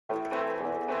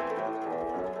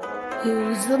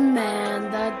Who's the man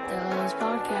that does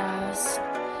podcasts?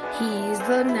 He's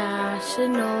the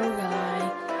national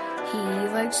guy. He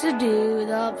likes to do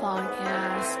the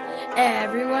podcast.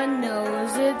 Everyone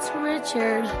knows it's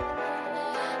Richard.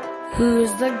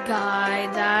 Who's the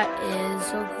guy that is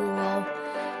so cool?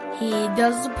 He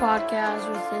does the podcast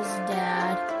with his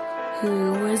dad,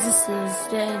 who is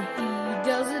assistant. He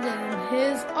does it in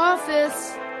his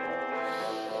office.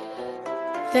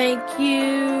 Thank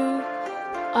you.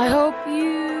 I hope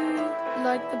you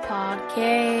like the podcast.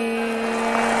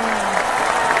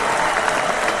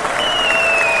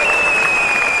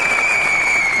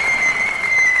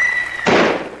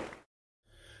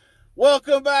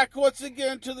 Welcome back once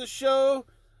again to the show.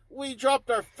 We dropped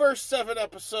our first 7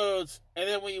 episodes, and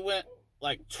then we went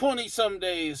like 20-some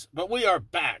days, but we are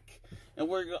back. And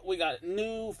we got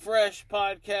new, fresh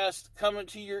podcast coming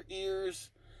to your ears.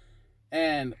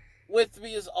 And with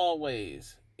me, as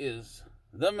always, is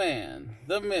the man,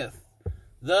 the myth,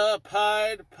 the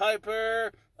Pied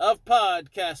Piper of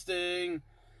podcasting.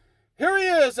 Here he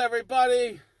is,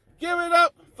 everybody. Give it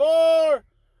up for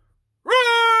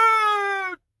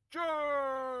Richard!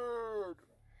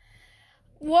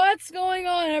 What's going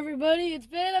on, everybody? It's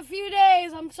been a few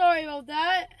days. I'm sorry about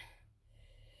that.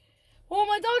 Well,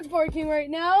 my dog's barking right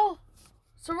now,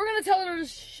 so we're going to tell her to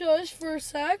shush for a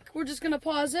sec. We're just going to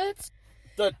pause it.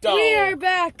 The dog We are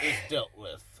back. is dealt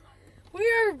with. We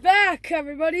are back,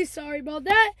 everybody. Sorry about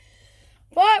that.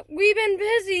 But we've been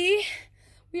busy.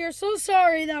 We are so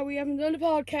sorry that we haven't done a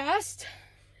podcast.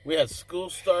 We had school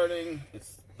starting.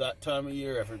 It's that time of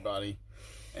year, everybody.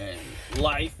 And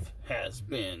life has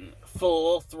been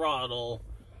full throttle,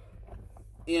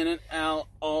 in and out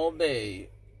all day.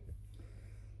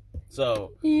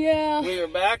 So, Yeah. we are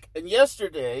back. And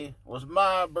yesterday was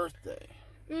my birthday.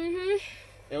 Mm-hmm.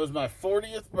 It was my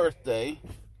 40th birthday.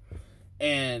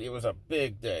 And it was a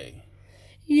big day.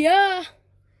 Yeah.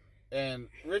 And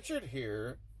Richard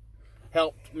here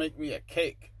helped make me a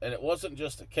cake. And it wasn't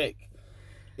just a cake.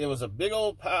 It was a big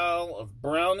old pile of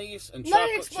brownies and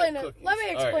chocolate chip cookies. Let me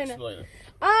All right, explain it. explain it.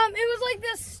 It was like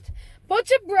this bunch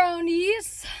of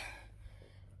brownies,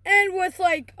 and with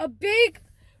like a big,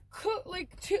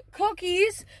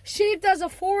 cookies shaped as a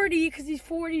 40 because he's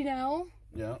 40 now.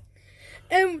 Yeah.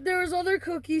 And there was other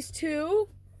cookies too.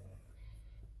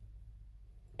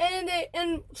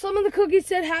 And some of the cookies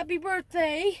said happy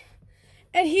birthday,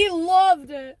 and he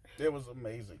loved it. It was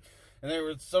amazing. And they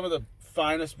were some of the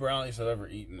finest brownies I've ever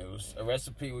eaten. It was a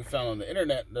recipe we found on the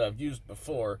internet that I've used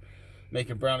before,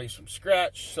 making brownies from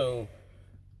scratch. So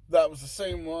that was the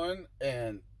same one,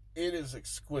 and it is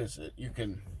exquisite. You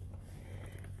can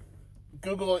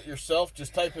Google it yourself.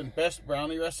 Just type in best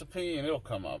brownie recipe, and it'll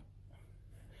come up.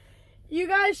 You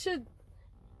guys should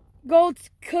go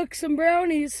cook some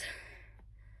brownies.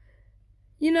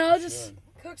 You know, just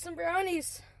cook some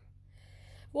brownies.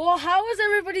 Well, how is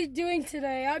everybody doing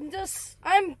today? How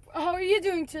are you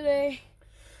doing today?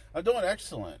 I'm doing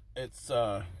excellent. It's,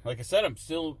 like I said, I'm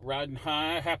still riding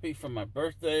high, happy for my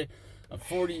birthday. I'm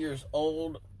 40 years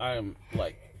old. I'm,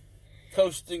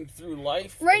 coasting through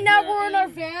life. Right now, we're in our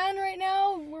van right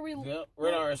now. Yep, we're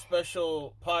in our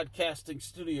special podcasting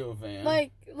studio van.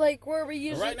 Where we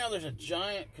use Right now, there's a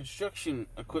giant construction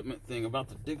equipment thing about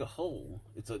to dig a hole.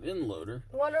 It's an end loader.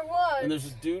 Wonder what? And there's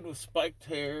a dude with spiked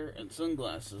hair and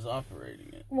sunglasses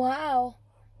operating it. Wow.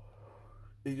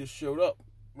 He just showed up.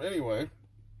 Anyway.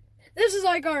 This is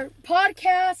like our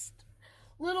podcast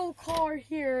little car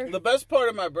here. The best part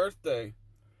of my birthday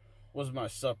was my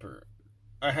supper.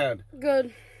 I had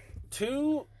Good.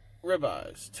 2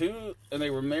 ribeyes, and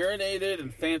they were marinated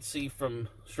and fancy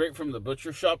straight from the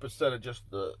butcher shop instead of just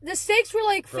the steaks were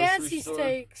like grocery fancy store.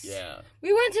 steaks. Yeah.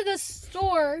 We went to the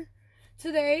store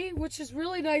today, which is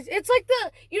really nice. It's like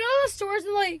the stores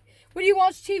in when you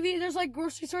watch TV, there's like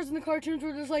grocery stores in the cartoons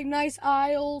where there's like nice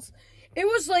aisles. It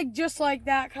was like just like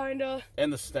that kind of.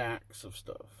 And the stacks of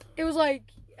stuff. It was like,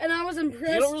 and I was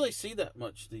impressed. You don't really see that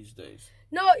much these days.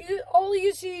 No, all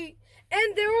you see.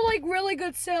 And there were like really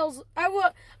good sales. I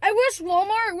wish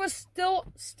Walmart was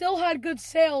still had good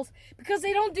sales because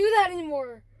they don't do that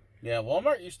anymore. Yeah,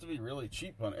 Walmart used to be really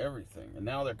cheap on everything, and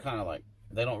now they're kind of like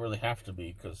they don't really have to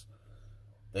be because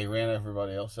they ran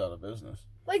everybody else out of business.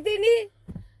 I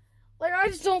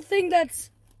just don't think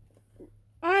that's.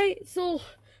 So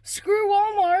screw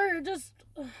Walmart.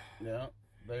 Yeah,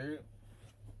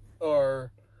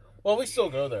 well, we still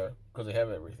go there. Because they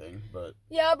have everything, but...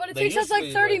 Yeah, but it takes us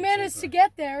like 30 minutes to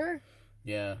get there.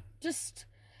 Yeah.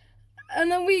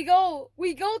 And then we go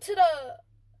to the...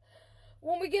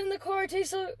 When we get in the car, it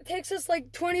takes us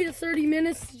like 20 to 30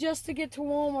 minutes just to get to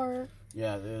Walmart.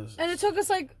 Yeah, it is. And it took us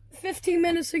like 15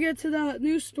 minutes to get to that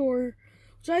new store,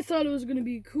 which I thought it was going to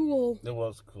be cool. It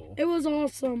was cool. It was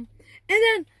awesome. And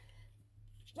then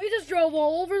we just drove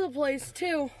all over the place,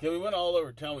 too. Yeah, we went all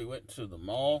over town. We went to the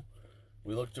mall.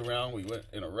 We looked around. We went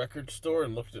in a record store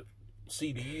and looked at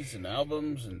CDs and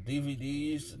albums and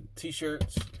DVDs and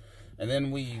T-shirts. And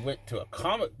then we went to a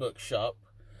comic book shop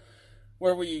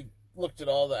where we looked at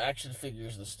all the action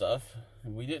figures and stuff.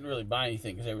 And we didn't really buy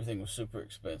anything because everything was super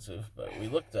expensive. But we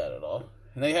looked at it all.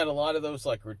 And they had a lot of those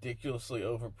like ridiculously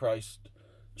overpriced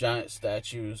giant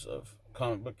statues of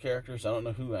comic book characters. I don't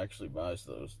know who actually buys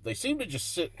those. They seem to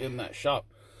just sit in that shop.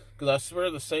 Because I swear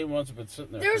the same ones have been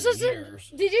sitting there for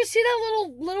years. Did you see that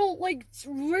little, like,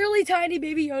 really tiny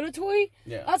Baby Yoda toy?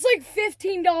 Yeah. That's like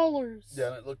 $15. Yeah,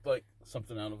 and it looked like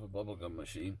something out of a bubblegum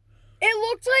machine. It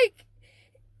looked like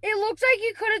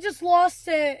you could have just lost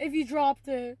it if you dropped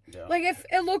it. Yeah. Like if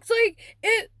it looked like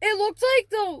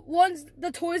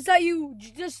the toys that you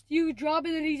drop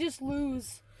it and you just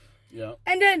lose. Yeah.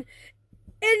 And they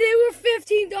were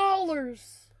 $15.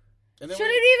 Shouldn't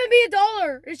even be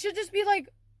 $1. It should just be like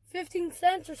 15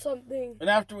 cents or something. And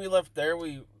after we left there,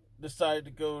 we decided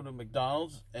to go to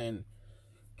McDonald's and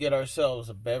get ourselves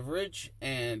a beverage.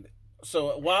 And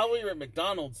so while we were at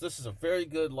McDonald's, this is a very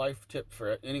good life tip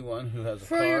for anyone who has a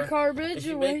car. For your garbage if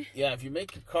you away. if you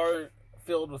make your car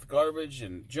filled with garbage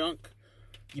and junk,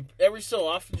 you every so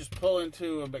often just pull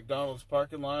into a McDonald's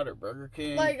parking lot or Burger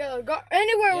King. Like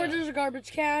anywhere where there's a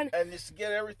garbage can. And just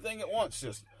get everything at once.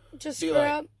 Just be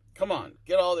scrap. like, come on,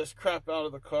 get all this crap out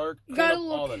of the car. Clean up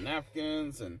all the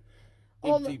napkins and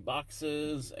empty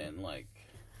boxes and like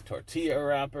tortilla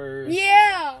wrappers.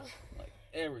 Yeah. Like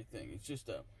everything.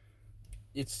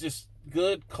 It's just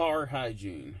good car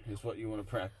hygiene is what you want to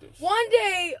practice. One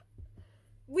day,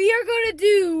 we are going to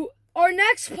do our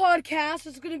next podcast.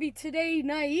 It's going to be today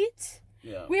night.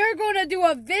 Yeah. We are going to do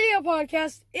a video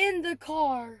podcast in the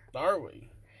car. Are we?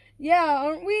 Yeah,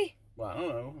 aren't we? Well, I don't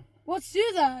know. Let's do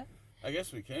that. I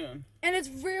guess we can. And it's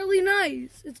really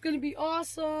nice. It's going to be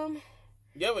awesome.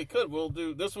 Yeah, we could. We'll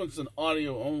do... This one's an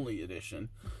audio-only edition.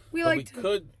 We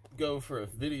could go for a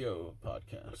video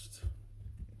podcast.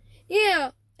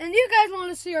 Yeah. And you guys want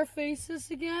to see our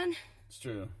faces again? It's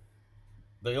true.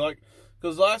 They like...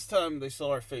 Because last time they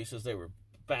saw our faces, they were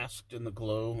basked in the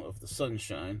glow of the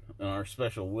sunshine in our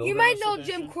special wilderness You might know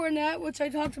edition. Jim Cornette, which I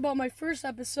talked about in my first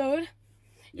episode.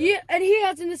 Yeah, and he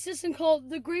has an assistant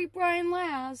called the Great Brian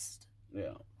Last.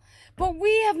 Yeah. But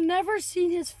we have never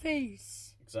seen his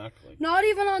face. Exactly. Not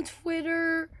even on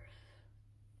Twitter.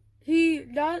 He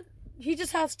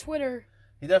just has Twitter.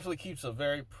 He definitely keeps a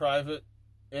very private,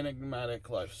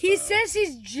 enigmatic lifestyle. He says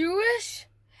he's Jewish,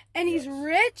 and he's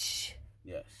rich.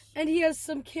 Yes. And he has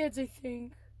some kids, I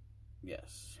think.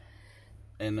 Yes.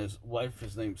 And his wife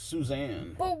is named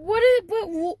Suzanne. But what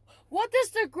does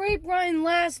the Great Brian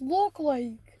Last look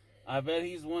like? I bet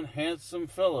he's one handsome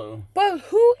fellow. But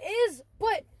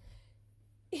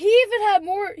he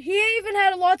even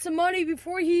had lots of money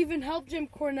before he even helped Jim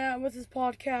Cornette with his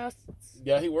podcasts.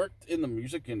 Yeah, he worked in the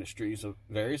music industry, so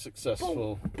very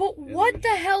successful. But what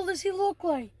the hell does he look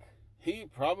like? He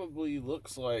probably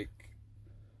looks like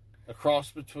a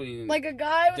cross between like a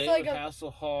guy with David like a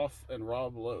Hasselhoff and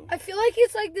Rob Lowe. I feel like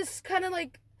he's like this kind of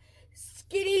like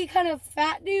skinny kind of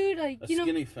fat dude, like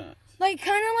skinny fat. Like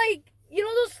kind of like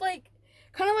those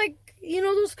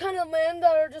those kind of men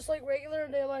that are just like regular,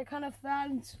 they're like kind of fat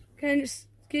and kind of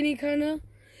skinny kind of.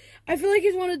 I feel like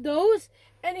he's one of those,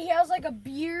 and he has like a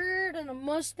beard and a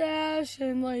mustache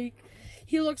and like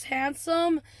he looks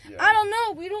handsome. Yeah. I don't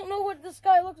know. We don't know what this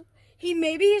guy looks like.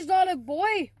 Maybe he's not a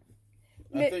boy.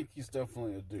 I think he's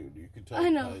definitely a dude. You can tell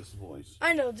by his voice.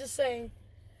 I know, just saying.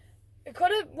 He could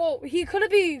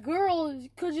have been a girl.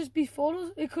 It could just be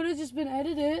photos. It could have just been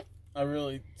edited.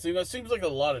 That seems like a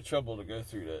lot of trouble to go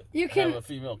through to have a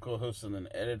female co-host and then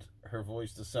edit her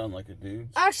voice to sound like a dude.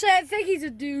 Actually, I think he's a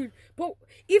dude. But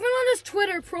even on his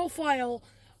Twitter profile,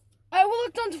 I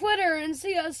looked on Twitter and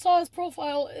saw his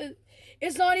profile.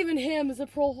 It's not even him. It's a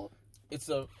profile. It's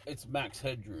Max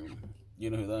Headroom. You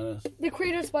know who that is? The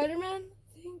creator of Spider-Man,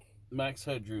 I think. Max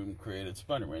Headroom created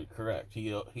Spider-Man. Correct. He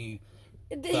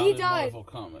died. Marvel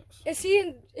Comics. Is he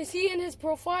in his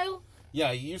profile?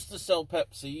 Yeah, he used to sell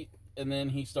Pepsi, and then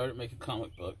he started making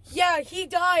comic books. Yeah, he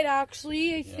died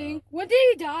actually. I think. When did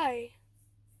he die?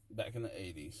 Back in the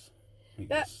 80s. He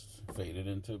just faded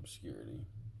into obscurity.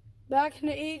 Back in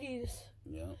the 80s.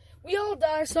 Yeah. We all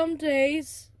die some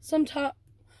days. Sometime.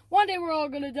 One day we're all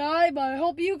gonna die, but I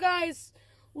hope you guys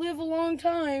live a long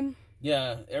time.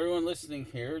 Yeah, everyone listening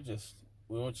here,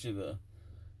 we want you to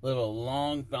live a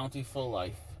long, bountiful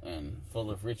life and full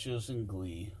of riches and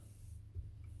glee.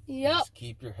 Yep. Just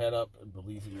keep your head up and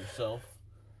believe in yourself.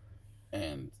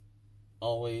 And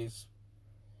always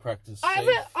practice safe.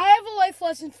 I have a life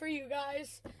lesson for you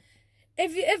guys.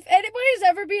 If anybody's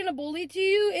ever being a bully to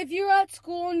you, if you're at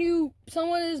school and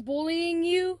someone is bullying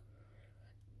you,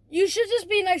 you should just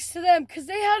be nice to them because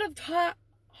they had a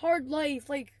hard life.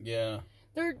 Like, yeah,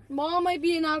 their mom might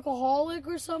be an alcoholic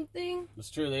or something. It's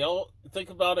true. They all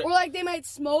think about it. Or like they might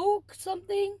smoke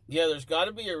something. Yeah, there's got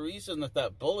to be a reason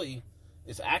that bully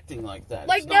is acting like that.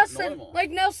 Like it's Nelson, not normal. like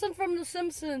Nelson from The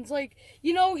Simpsons. Like,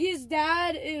 his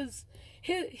dad is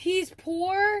he's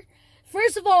poor.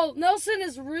 First of all, Nelson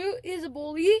is rude. Is a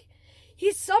bully.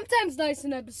 He's sometimes nice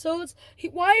in episodes.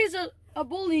 Why is a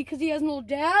bully? Because he has no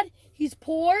dad. He's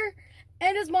poor,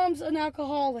 and his mom's an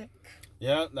alcoholic.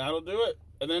 Yeah, that'll do it.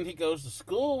 And then he goes to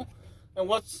school, and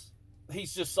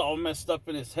he's just all messed up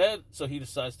in his head, so he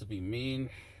decides to be mean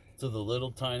to the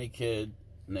little tiny kid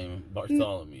named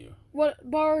Bartholomew. What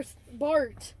Bart?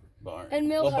 And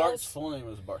Milhouse. Well, Bart's full name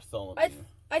is Bartholomew.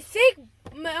 I think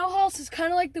Milhouse is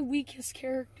kind of like the weakest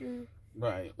character.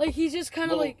 Right. Like, he's just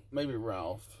kind of like... Maybe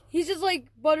Ralph. He's just like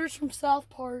Butters from South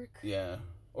Park. Yeah.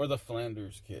 Or the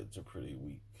Flanders kids are pretty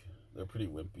weak. They're pretty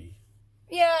wimpy.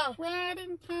 Yeah. Rod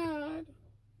and Todd.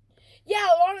 Yeah,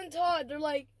 Rod and Todd. They're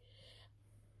like...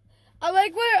 I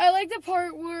like the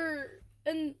part where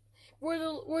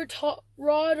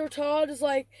Rod or Todd is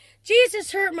like,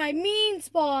 Jesus hurt my mean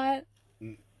spot.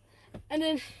 Mm.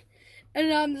 And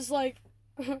I'm just like...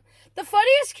 The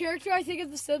funniest character I think of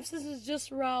The Simpsons is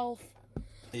just Ralph.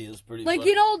 He is pretty like,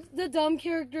 funny. The dumb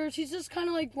characters, he's just kind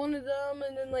of like one of them,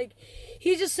 and then, like,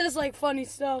 he just says, like, funny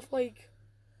stuff, like,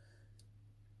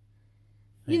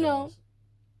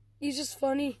 he's just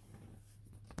funny.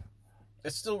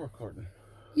 It's still recording.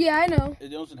 Yeah, I know. It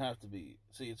doesn't have to be.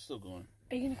 See, it's still going.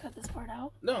 Are you going to cut this part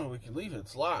out? No, we can leave it.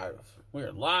 It's live.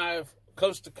 We're live,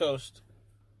 coast to coast,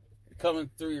 coming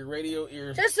through your radio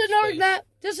ears. Just ignore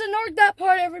that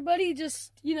part, everybody.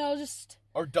 Just.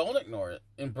 Or don't ignore it.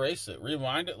 Embrace it.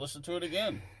 Rewind it. Listen to it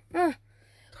again.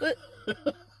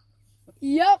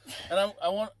 Yep. And I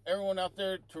want everyone out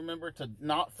there to remember to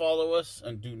not follow us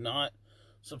and do not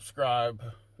subscribe.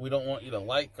 We don't want you to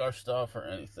like our stuff or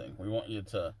anything. We want you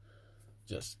to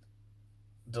just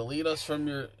delete us from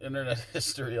your internet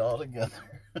history altogether.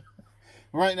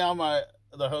 Right now,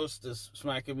 the host is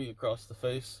smacking me across the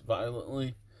face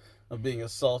violently. I'm being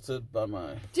assaulted by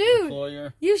my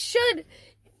employer. You should...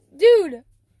 Dude,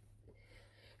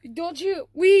 don't you...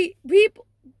 We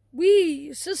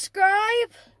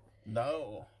subscribe?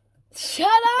 No.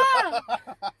 Shut up!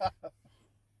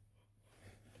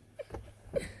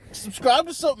 Subscribe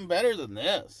to something better than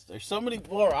this. There's so many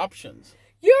more options.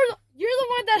 You're the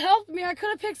one that helped me. I could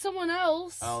have picked someone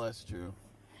else. Oh, that's true.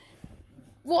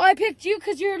 Well, I picked you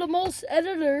because you're the most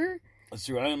editor. That's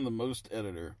true. I am the most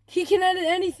editor. He can edit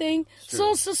anything.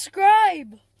 So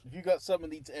subscribe. If you got some of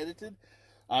these edited,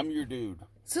 I'm your dude.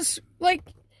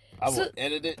 I will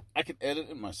edit it. I can edit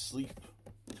in my sleep.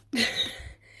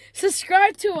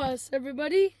 Subscribe to us,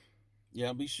 everybody.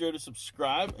 Yeah, be sure to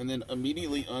subscribe and then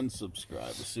immediately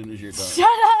unsubscribe as soon as you're done. Shut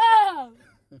up!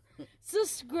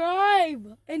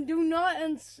 Subscribe and do not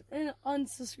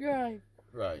unsubscribe.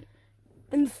 Right.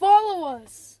 And follow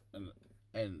us.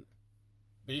 And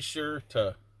be sure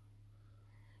to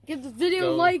give the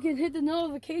video a like and hit the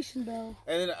notification bell.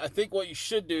 And then I think what you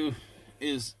should do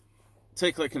is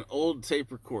take like an old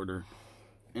tape recorder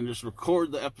and just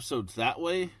record the episodes that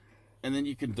way, and then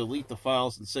you can delete the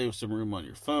files and save some room on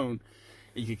your phone.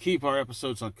 And you can keep our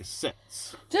episodes on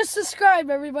cassettes. Just subscribe,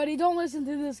 everybody. Don't listen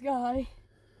to this guy.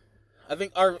 I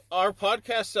think our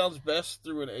podcast sounds best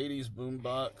through an 80s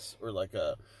boombox, or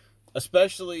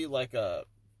especially like a,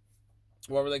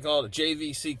 what were they called? A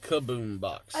JVC Kaboom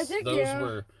box. I think,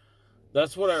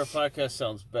 that's what our podcast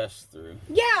sounds best through.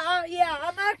 Yeah.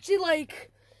 I'm actually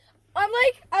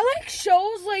I like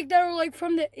shows like that are like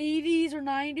from the 80s or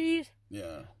 90s.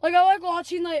 Yeah. Like, I like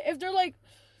watching, like, if they're like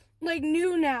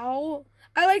new now,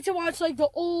 I like to watch like the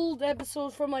old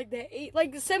episodes from like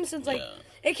The Simpsons. Like,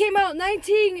 It came out in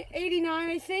 1989,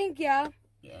 I think. Yeah.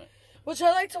 Yeah. Which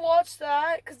I like to watch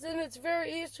that because then it's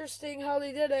very interesting how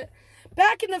they did it.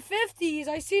 Back in the 50s,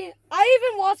 I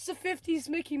even watched the 50s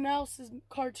Mickey Mouse's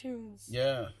cartoons.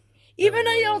 Yeah. Even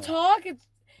though you don't talk, it's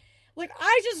like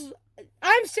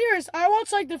I'm serious. I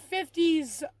watch like the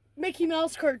 50s Mickey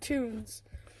Mouse cartoons.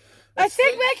 I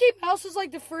think Mickey Mouse was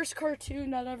like the first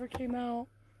cartoon that ever came out.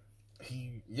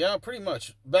 Yeah, pretty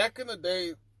much. Back in the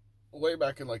day, way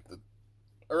back in like the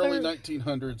early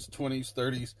 1900s, 20s,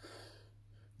 30s,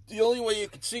 the only way you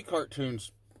could see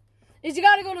cartoons is you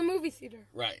gotta go to a movie theater.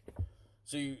 Right.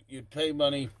 So you'd pay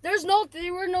money. There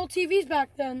were no TVs back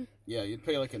then. Yeah, you'd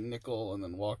pay like a nickel and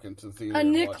then walk into the theater. A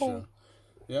and nickel. Watch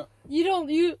yeah. Nickel.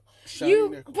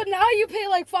 But now you pay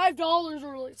like $5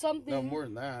 or like something. No, more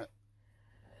than that.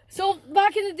 So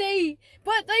back in the day,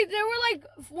 but they were like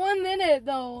 1 minute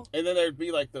though. And then there'd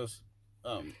be like those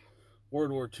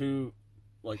World War II,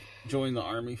 like join the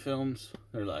army films.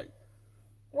 They're like,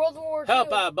 World War II.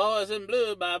 help our boys in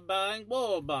blue by buying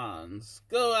war bonds.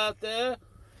 Go out there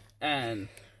and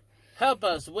help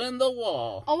us win the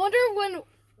war. I wonder when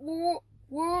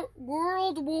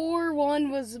World War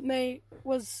I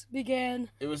began.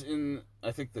 It was in,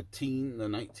 I think, the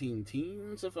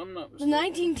 19-teens, if I'm not The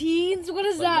mistaken. 19-teens? What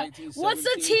is Like that? What's the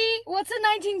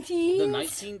 19-teens? The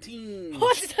 19-teens.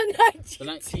 What's the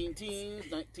 19-teens?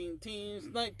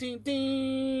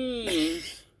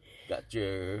 19-teens. Got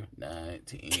your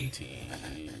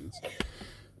 19-teens.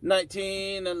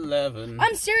 1911.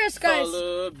 I'm serious, guys.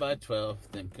 Followed by 12.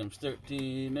 Then comes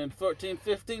 13 and 14,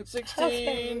 15, 16,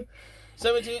 Okay.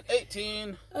 17,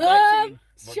 18, 19.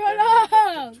 Shut But then we get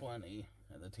up. to 20.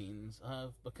 And the teens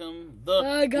have become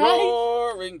the Guys,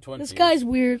 roaring 20s. This guy's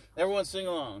weird. Everyone sing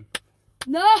along.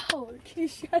 No! Can you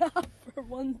shut up for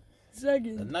 1 The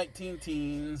second?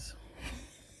 19-teens.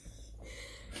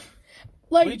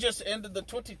 Like, We just ended the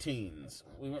 20-teens.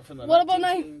 We went from the What about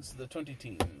 19-teens to the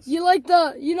 20-teens. you like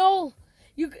have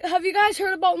you guys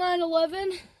heard about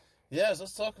 9/11? Yes,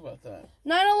 let's talk about that.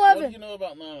 9/11. What do you know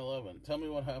about 9/11? Tell me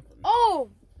what happened. Oh,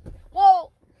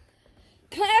 well,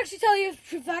 can I actually tell you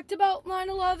a fact about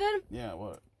 9/11? Yeah,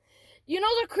 what? You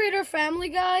know the creator of Family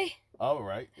Guy? Oh,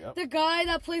 right. Yep. The guy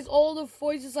that plays all the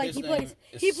voices, like His he name plays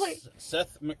is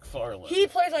Seth MacFarlane. he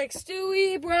plays like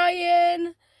Stewie,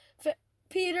 Brian,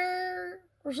 Peter,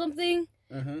 or something.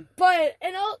 Mm-hmm. But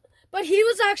he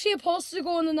was actually supposed to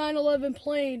go on the 9/11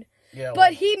 plane, Yeah.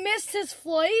 but he missed his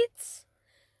flights.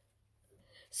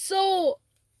 So,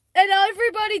 and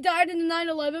everybody died in the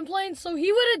 9/11 plane. So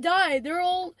he would have died. They're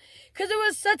all because it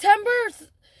was September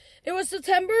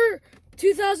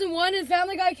 2001, and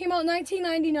Family Guy came out in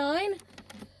 1999.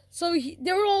 So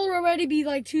there would already be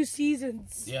like 2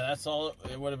 seasons. Yeah, that's all.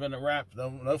 It would have been a wrap.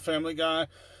 No Family Guy.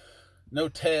 No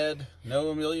Ted. No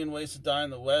A Million Ways to Die in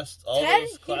the West. All Ted?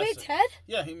 those He classic. made Ted?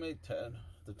 Yeah, he made Ted.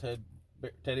 The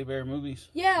Teddy Bear movies.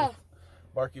 Yeah. With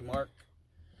Barky Mark.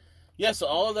 Yeah, so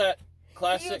all of that He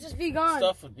classic would just be gone.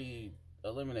 stuff would be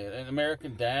eliminated. And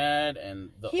American Dad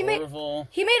and the Orville.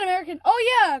 He made American.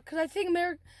 Oh yeah, because I think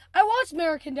I watched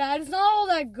American Dad. It's not all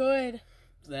that good.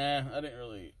 Nah, I didn't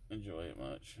really enjoy it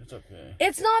much. It's okay.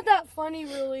 It's not that funny,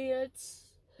 really. It's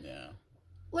Yeah.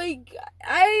 like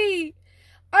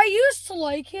I used to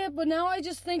like it, but now I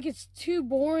just think it's too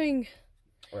boring.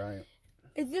 Right.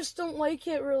 I just don't like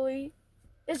it, really.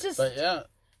 It's just, But yeah.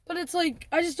 but it's like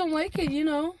I just don't like it, you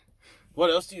know. What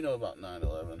else do you know about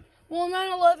 9/11? Well,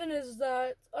 9/11 is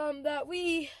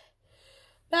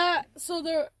so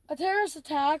there a terrorist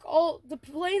attack. All the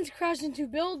planes crashed into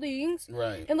buildings,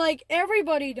 Right. and like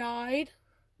everybody died.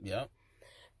 Yep.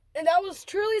 And that was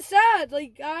truly sad. But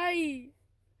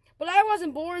I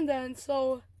wasn't born then,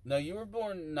 so No, you were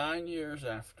born 9 years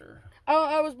after.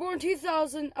 I was born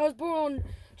 2000. I was born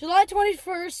July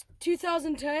 21st,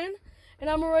 2010, and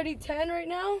I'm already 10 right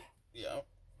now. Yep.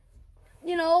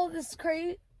 You know, this is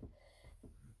crazy.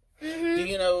 Mm-hmm. Do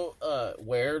you know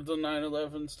where the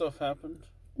 9/11 stuff happened?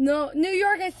 No, New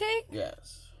York, I think.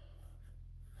 Yes.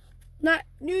 Not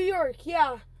New York,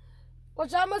 yeah.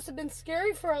 Which that must have been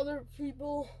scary for other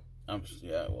people.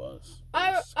 Yeah, it was.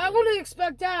 I wouldn't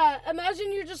expect that.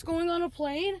 Imagine you're just going on a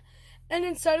plane, and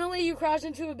then suddenly you crash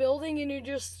into a building, and you're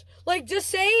just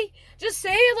say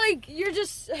like you're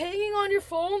just hanging on your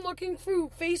phone looking through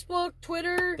Facebook,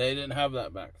 Twitter. They didn't have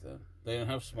that back then. They didn't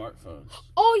have smartphones.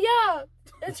 Oh yeah,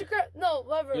 Instagram. No,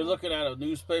 whatever. You're looking at a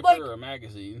newspaper or a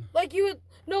magazine. Like you would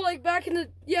back in the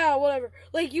whatever.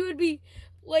 Like you would be.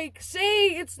 Like,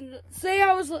 say you're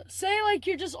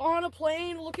just on a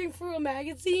plane looking through a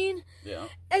magazine. Yeah.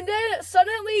 And then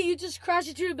suddenly you just crash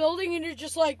into a building and you're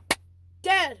just like,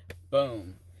 dead.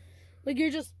 Boom. Like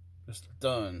you're just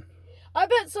done. I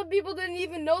bet some people didn't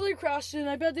even know they crashed in.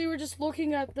 I bet they were just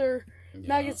looking at their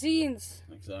magazines.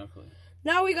 Exactly.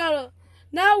 Now we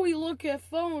look at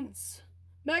phones.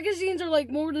 Magazines are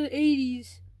like more to the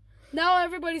 80s. Now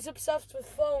everybody's obsessed with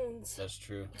phones. That's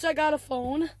true. So I got a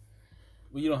phone.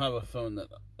 Well, you don't have a phone that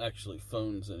actually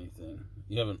phones anything.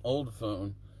 You have an old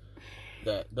phone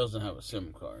that doesn't have a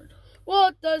SIM card. Well,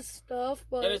 it does stuff,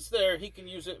 but... And it's there. He can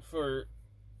use it for,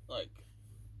 like,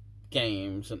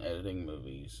 games and editing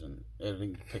movies and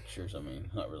editing pictures. I mean,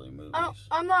 not really movies.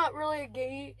 I'm not really a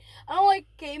game. I don't like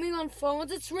gaming on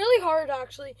phones. It's really hard,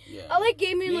 actually. Yeah. I like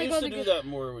gaming you like used on to the. do that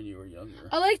more when you were younger.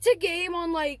 I like to game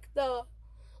on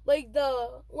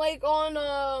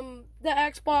on the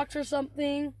Xbox or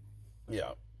something.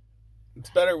 Yeah. It's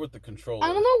better with the controller.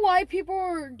 I don't know why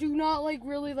people do not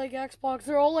really like Xbox.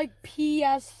 They're all like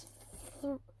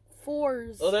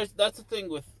PS4s. Oh, that's the thing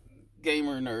with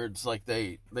gamer nerds. Like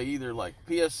they either like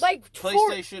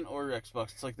PlayStation or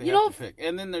Xbox. It's like they have to pick.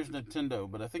 And then there's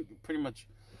Nintendo, but I think pretty much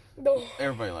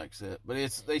everybody likes it. But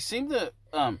they seem to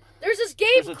there's this game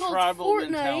there's a called tribal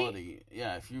Fortnite. mentality.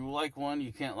 Yeah, if you like one,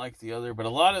 you can't like the other. But a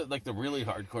lot of like the really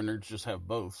hardcore nerds just have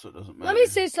both, so it doesn't matter. Let me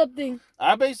say something.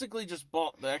 I basically just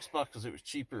bought the Xbox because it was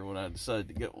cheaper when I decided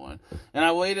to get one. And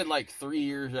I waited like 3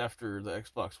 years after the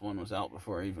Xbox One was out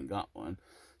before I even got one.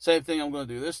 Same thing I'm going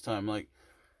to do this time. Like,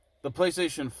 the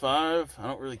PlayStation 5, I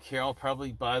don't really care. I'll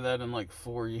probably buy that in like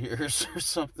 4 years or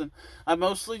something. I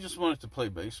mostly just wanted to play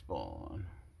baseball on.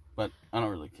 But I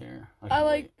don't really care.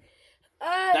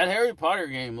 That Harry Potter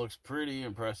game looks pretty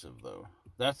impressive, though.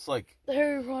 That's like the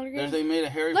Harry Potter game. They made a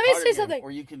Harry Let Potter me say game something.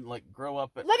 where you can like grow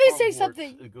up at. Let me Hogwarts say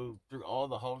something. And go through all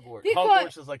the Hogwarts. Be Hogwarts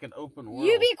quiet. is like an open world.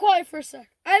 You be quiet for a sec.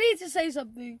 I need to say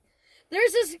something.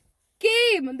 There's this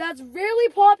game that's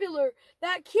really popular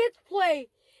that kids play.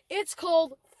 It's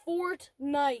called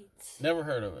Fortnite. Never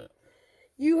heard of it.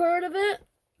 You heard of it?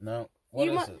 No. What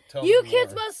is it? Tell You me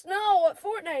kids more. must know what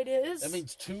Fortnite is. That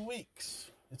means 2 weeks.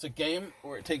 It's a game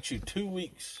where it takes you 2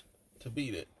 weeks to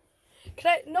beat it.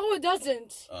 No, it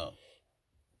doesn't. Oh.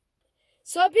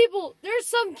 There's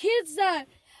some kids that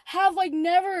have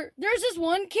there's this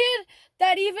one kid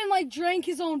that even drank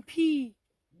his own pee.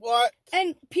 What?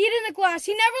 And peed in a glass.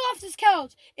 He never left his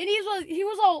couch. And he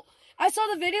was all, I saw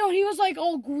the video and he was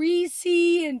all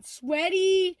greasy and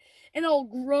sweaty and all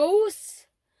gross.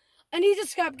 And he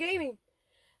just kept gaming.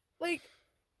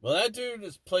 Well, that dude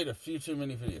has played a few too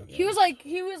many video games. He was a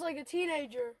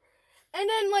teenager. And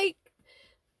then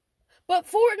but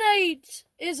Fortnite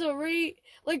is if you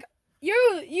like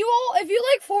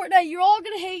Fortnite, you're all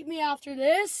gonna hate me after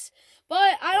this.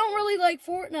 But I don't really like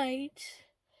Fortnite.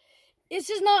 It's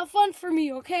just not fun for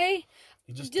me, okay?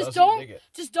 He just don't dig it.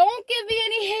 Just don't give me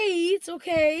any hate,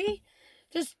 okay?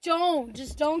 Just don't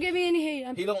give me any hate.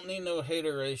 He don't need no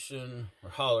hateration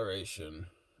or holleration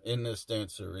in this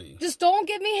dancery. Just don't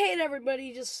give me hate,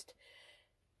 everybody. Just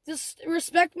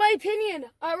respect my opinion.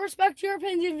 I respect your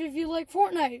opinion if you like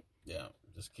Fortnite. Yeah,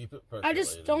 just keep it percolated. I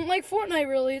just don't like Fortnite,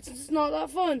 really. It's just not that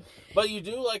fun. But you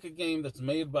do like a game that's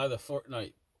made by the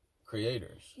Fortnite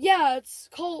creators. Yeah, it's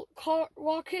called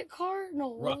Rocket Car?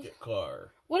 No. Rocket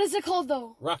Car. What is it called,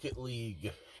 though? Rocket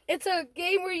League. It's a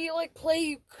game where you,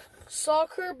 play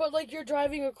soccer, but, you're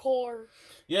driving a car.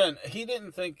 Yeah, and he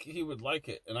didn't think he would like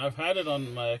it. And I've had it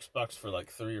on my Xbox for,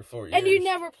 3 or 4 years. And you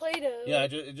never played it. Yeah,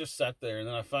 it just sat there. And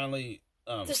then I finally...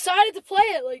 decided to play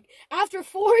it, after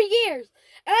 4 years.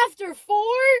 After 4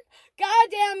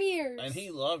 goddamn years. And he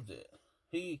loved it.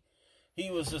 He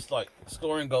was just,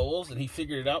 scoring goals, and he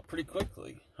figured it out pretty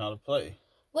quickly how to play.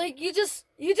 You just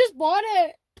bought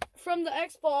it from the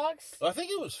Xbox. Well, I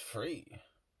think it was free,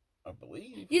 I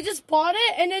believe. You just bought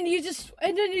it, and then you just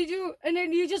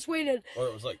waited. Or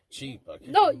it was, cheap.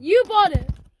 No, you bought it.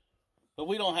 But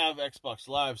we don't have Xbox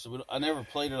Live, so I never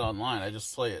played it online. I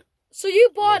just play it So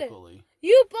you bought locally. it.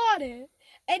 You bought it.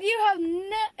 And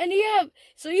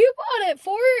so you bought it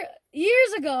 4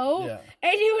 years ago, Yeah.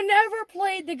 and you never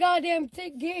played the goddamn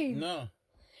game. No,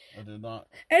 I did not.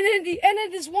 And then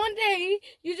this one day,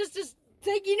 you just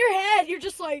think in your head, you're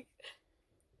just let's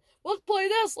play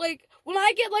this. When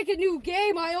I get a new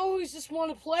game, I always just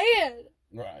want to play it.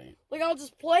 Right. I'll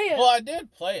just play it. Well, I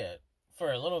did play it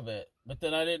for a little bit, but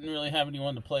then I didn't really have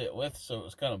anyone to play it with, so it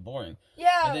was kind of boring.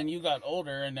 Yeah. And then you got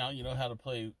older, and now you know how to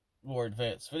play more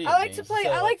advanced video I like games. to play.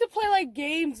 I like to play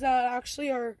games that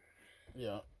actually are.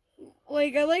 Yeah.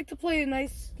 I like to play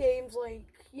nice games, I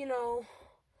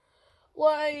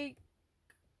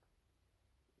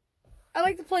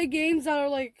like to play games that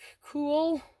are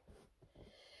cool.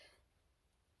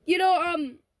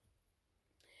 And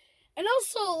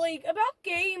also about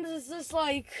games is just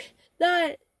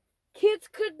that kids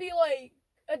could be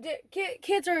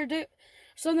kids are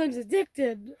sometimes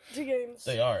addicted to games.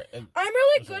 They are. I'm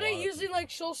really good at using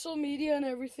social media and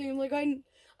everything.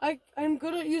 I'm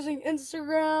good at using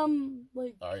Instagram.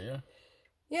 Are you?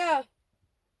 Yeah.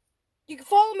 You can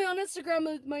follow me on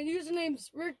Instagram. My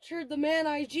username's Richard the Man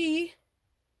IG.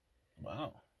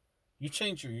 Wow. You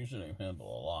change your username handle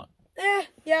a lot.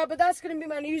 Yeah, but that's gonna be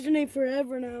my username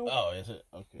forever now. Oh, is it?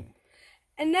 Okay.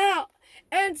 And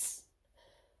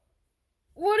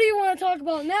what do you want to talk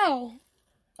about now?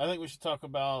 I think we should talk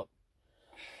about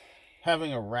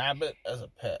having a rabbit as a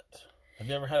pet. Have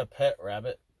you ever had a pet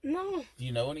rabbit? No. Do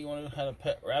you know anyone who had a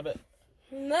pet rabbit?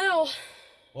 No.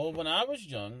 Well, when I was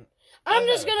young, I'm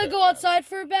just going to go outside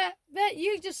for a bit.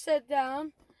 You just sit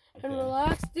down and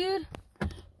relax, dude.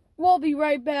 We'll be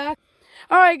right back.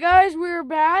 All right, guys, we're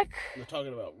back. We're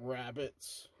talking about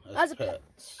rabbits as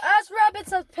pets. As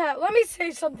rabbits as pet. Let me say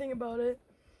something about it.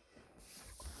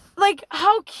 Like,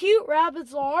 how cute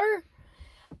rabbits are.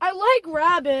 I like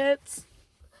rabbits.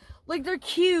 Like, they're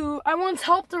cute. I once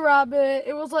helped a rabbit.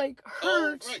 It was, like,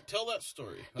 hurt. Oh, right. Tell that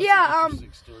story. That's yeah, an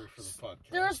interesting story for the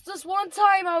podcast. There was this one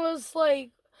time I was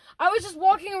just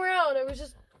walking around. I was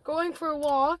just going for a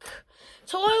walk.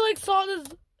 So I, saw this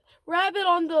rabbit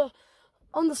on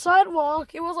the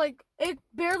sidewalk. It was, it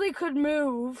barely could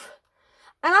move.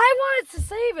 And I wanted to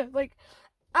save it. Like,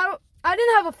 I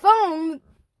didn't have a phone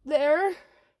there.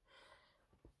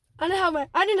 I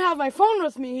didn't have my phone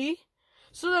with me.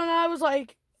 So then I was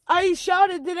like, I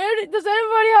shouted, does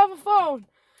anybody have a phone?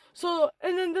 So,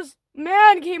 and then this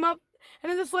man came up,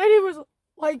 and then this lady was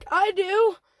like, I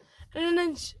do. And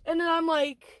then I'm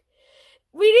like,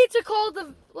 we need to call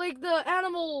the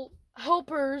animal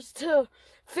helpers to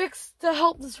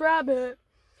help this rabbit.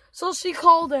 So she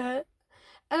called it,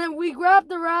 and then we grabbed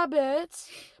the rabbit,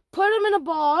 put him in a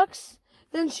box,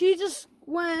 then she just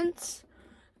went,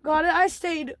 got it, I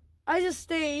just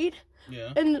stayed.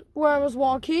 Yeah. And where I was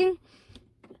walking.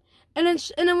 And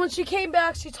then when she came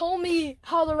back, she told me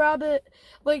how the rabbit,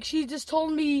 she just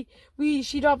told me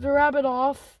she dropped the rabbit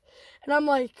off. And I'm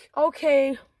like,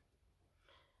 okay.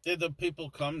 Did the people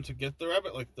come to get the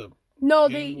rabbit, No,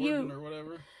 or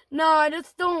whatever? No, I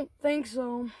just don't think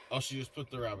so. Oh, she just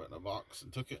put the rabbit in a box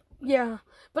and took it? Yeah.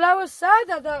 But I was sad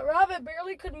that rabbit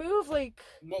barely could move,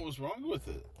 What was wrong with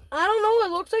it? I don't know,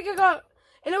 it looked like it got...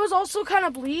 And it was also kind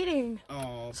of bleeding.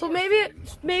 Oh, so maybe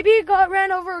it got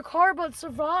ran over a car but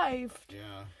survived.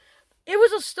 Yeah. It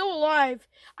was still alive.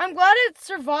 I'm glad it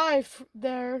survived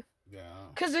there. Yeah.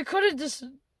 Because it could have just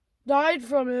died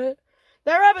from it.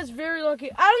 That rabbit's very lucky.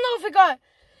 I don't know if it got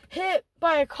hit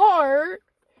by a car.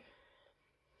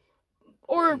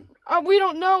 Or we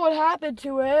don't know what happened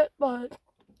to it, but...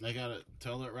 I gotta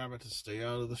tell that rabbit to stay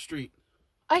out of the street.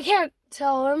 I can't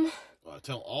tell him. Well, I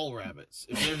tell all rabbits.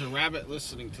 If there's a rabbit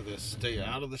listening to this, stay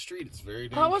out of the street. It's very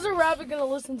dangerous. How is a rabbit going to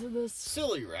listen to this?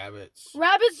 Silly rabbits.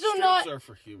 Rabbits are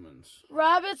for humans.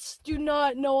 Rabbits do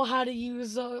not know how to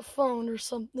use a phone or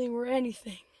something or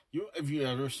anything. Have you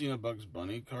ever seen a Bugs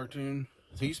Bunny cartoon?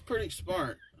 He's pretty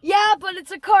smart. Yeah, but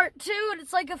it's a cartoon.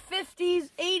 It's like a 50s,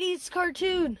 80s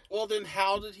cartoon. Well, then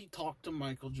how did he talk to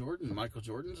Michael Jordan? Michael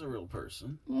Jordan's a real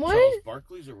person. What? Charles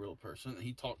Barkley's a real person.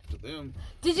 He talked to them.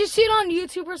 Did you see it on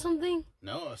YouTube or something?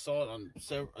 No, I saw it on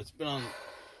it's been on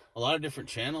a lot of different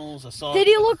channels. I saw Did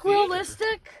he look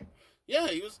realistic? Yeah,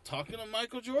 he was talking to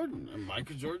Michael Jordan. And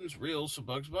Michael Jordan's real, so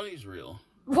Bugs Bunny's real.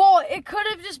 Well, it could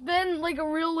have just been like a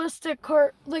realistic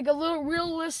a little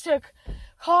realistic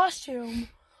costume.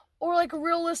 Or a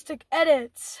realistic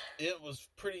edit. It was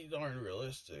pretty darn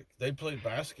realistic. They played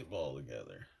basketball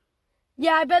together.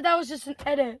 Yeah, I bet that was just an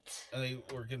edit. And they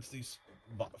were against these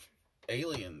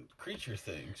alien creature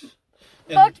things.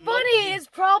 And Bugs Bunny is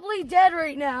probably dead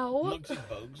right now. Muggsy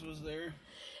Bogues was there.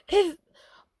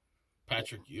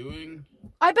 Patrick Ewing.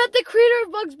 I bet the creator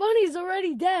of Bugs Bunny is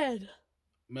already dead.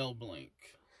 Mel Blanc.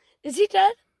 Is he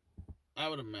dead? I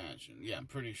would imagine. Yeah, I'm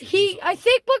pretty sure. I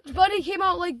think Bugs Bunny came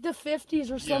out the 50s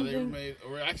or something. Yeah, they were made,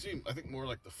 or actually, I think more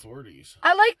like the 40s.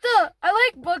 I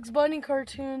like Bugs Bunny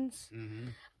cartoons.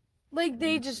 Mm-hmm.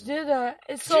 They just did that.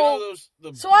 So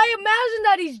I imagine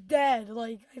that he's dead.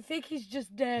 I think he's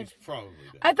just dead. He's probably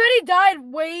dead. I bet he died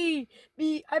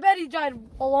I bet he died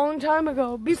a long time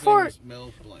ago. Before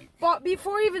Mel Blanc. But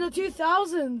before even the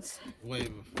 2000s. Way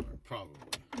before, probably.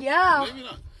 Yeah. Maybe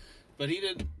not. But he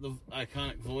did the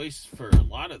iconic voice for a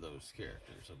lot of those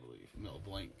characters, I believe. Mel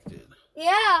Blanc did.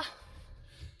 Yeah.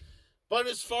 But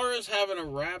as far as having a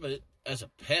rabbit as a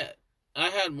pet, I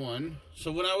had one.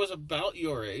 So when I was about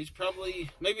your age, probably,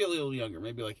 maybe a little younger,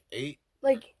 maybe 8.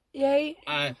 Yay.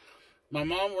 My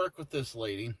mom worked with this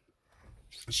lady.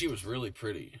 She was really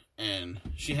pretty. And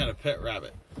she had a pet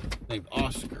rabbit named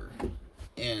Oscar.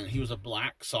 And he was a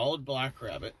solid black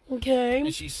rabbit. Okay.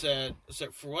 And she said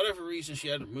for whatever reason, she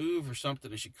had to move or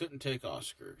something, and she couldn't take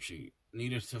Oscar. She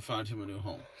needed to find him a new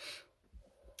home.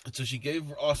 And so she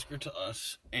gave Oscar to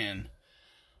us, and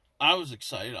I was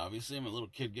excited. Obviously, I'm a little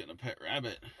kid getting a pet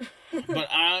rabbit. But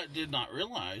I did not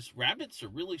realize rabbits are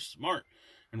really smart.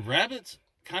 And rabbits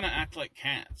kind of act like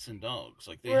cats and dogs.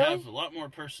 They really? have a lot more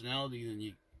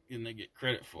personality than they get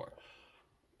credit for.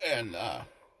 And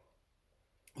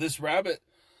this rabbit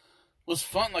was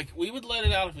fun. Like, we would let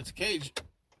it out of its cage.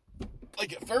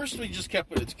 Like, at first, we just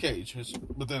kept it in its cage.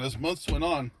 But then as months went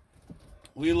on,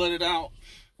 we let it out.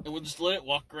 And we'd just let it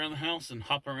walk around the house and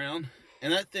hop around.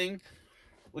 And that thing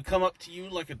would come up to you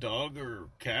like a dog or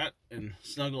cat and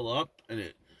snuggle up.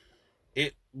 And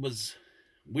it was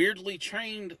weirdly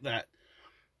trained that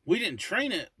we didn't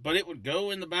train it, but it would go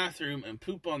in the bathroom and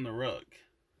poop on the rug.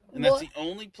 And that's the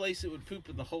only place it would poop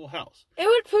in the whole house. It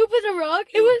would poop in the rug?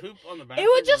 It would poop on the bathroom. It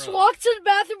would just rug. walk to the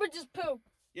bathroom and just poop.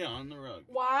 Yeah, on the rug.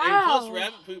 Wow. And plus,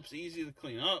 rabbit poop's easy to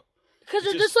clean up. Because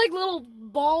they're just like little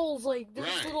balls, like they're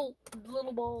just Right.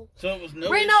 little balls. So it was no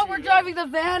Right now, issue we're at driving all.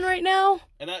 the van right now.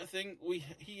 And that thing,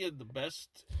 he had the best.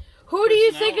 Who do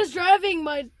you think personality. is driving,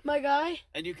 my guy?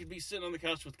 And you could be sitting on the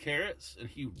couch with carrots, and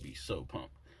he would be so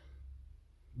pumped.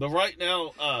 But right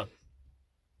now,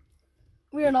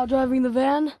 We are not driving the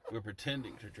van. we're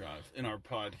pretending to drive in our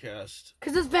podcast.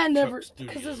 Because this van never, Truck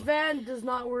because studio. this van does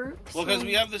not work. Well, because so-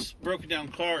 we have this broken down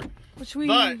car, which we,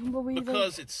 but we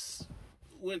because it's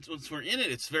once we're in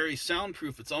it, it's very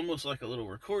soundproof. It's almost like a little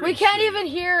recording. we can't studio. even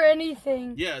hear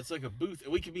anything. Yeah, it's like a booth.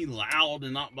 We could be loud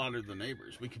and not bother the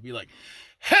neighbors. We could be like,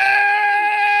 "Hey!"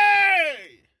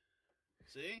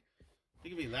 See? We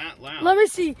could be that loud. Let me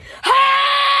see.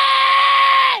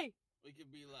 Hey! We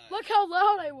could be like, Look how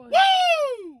loud I was.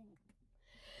 "Woo!"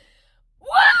 Woo!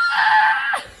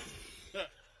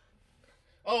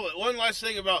 Oh, but one last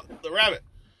thing about the rabbit.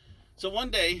 So one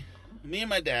day, me and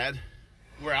my dad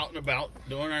were out and about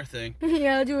doing our thing.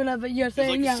 Yeah, doing that, but you're It was saying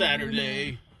like yeah. a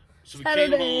Saturday. So we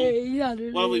came home.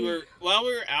 Saturday. While we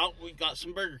were out, we got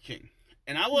some Burger King,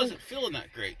 and I wasn't feeling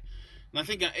that great. And I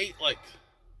think I ate like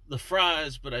the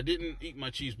fries, but I didn't eat my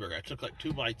cheeseburger. I took like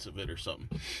 2 bites of it or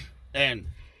something. And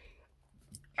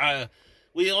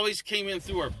we always came in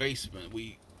through our basement.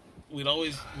 We'd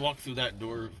always walk through that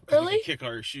door. 'Cause Really? we could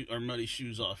kick our muddy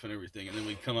shoes off and everything, and then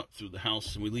we'd come up through the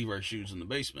house and we leave our shoes in the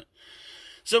basement.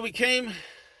 So we came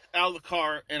out of the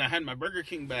car, and I had my Burger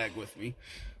King bag with me,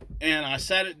 and I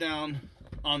sat it down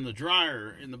on the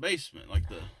dryer in the basement, like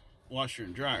the washer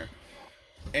and dryer,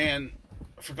 and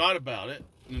forgot about it,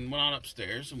 and went on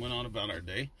upstairs and went on about our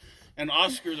day. And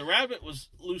Oscar the rabbit was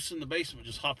loose in the basement,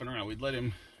 just hopping around. We'd let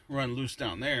him run loose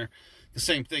down there. The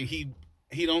same thing.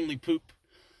 He'd only poop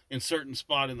in certain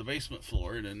spot in the basement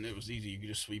floor, and then it was easy. You could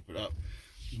just sweep it up.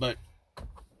 But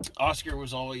Oscar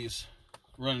was always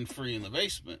running free in the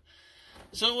basement.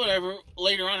 So whatever,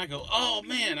 later on I go, oh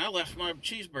man, I left my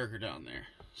cheeseburger down there.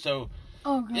 So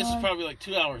Oh god. it's probably like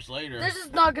 2 hours later. This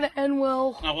is not gonna end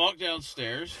well. I walk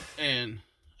downstairs and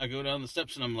I go down the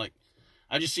steps and I'm like,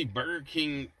 I just see Burger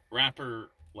King wrapper,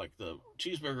 like the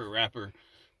cheeseburger wrapper,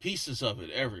 pieces of it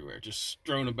everywhere, just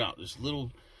strewn about, this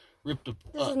little ripped up.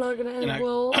 This is not gonna end And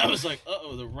well. I was like,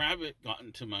 uh-oh, the rabbit got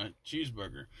into my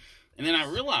cheeseburger. And then I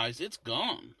realized it's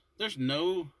gone. There's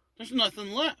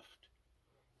nothing left.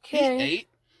 He Okay. ate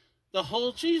the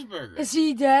whole cheeseburger. Is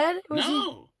he dead?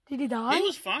 No. Did he die? He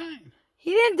was fine.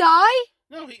 He didn't die?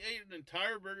 No, he ate an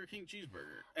entire Burger King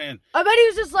cheeseburger. And I bet he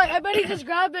was just like, I bet he just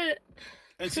grabbed it.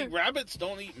 see, rabbits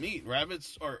don't eat meat.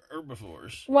 Rabbits are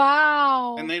herbivores.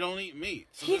 Wow. And they don't eat meat.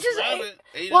 So He this just rabbit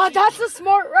ate Wow, a that's a cheeseburger.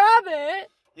 smart rabbit.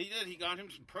 He did. He got him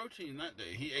some protein that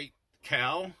day. He ate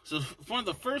cow. So it's one of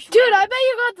the first Dude, I rabbits- bet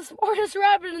you got the smartest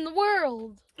rabbit in the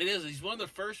world. It is. He's one of the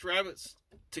first rabbits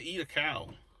to eat a cow.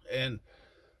 And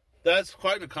that's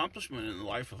quite an accomplishment in the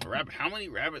life of a rabbit. How many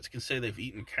rabbits can say they've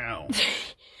eaten cow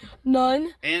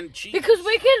None. and cheese? Because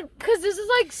this is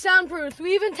like soundproof.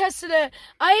 We even tested it.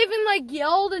 I even like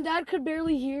yelled and Dad could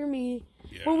barely hear me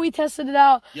when we tested it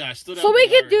out. Yeah, I stood up. So we in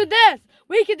the could do yard. this.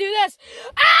 We could do this.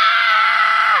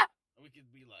 Ah! We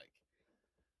could be like,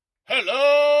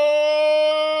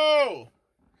 hello!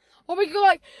 Or we could go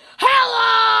like,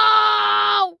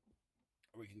 hello!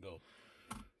 Or we can go,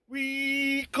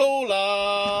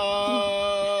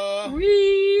 Ricola!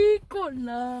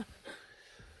 Ricola.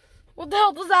 What the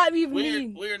hell does that even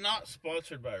mean? We're not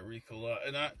sponsored by Ricola.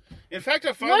 And in fact,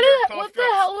 I found What their cough the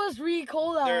drops. hell is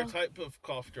Ricola? They're a type of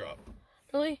cough drop.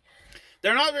 Really?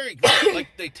 They're not very good. Like,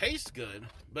 they taste good,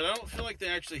 but I don't feel like they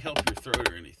actually help your throat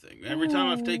or anything. Every time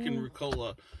I've taken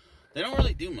Ricola, they don't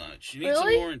really do much. You need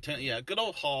Really? some more intense. Yeah, good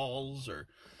old Halls or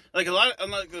like a lot.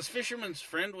 Like those Fisherman's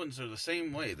Friend ones are the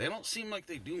same way. They don't seem like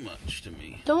they do much to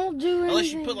me, Don't do anything.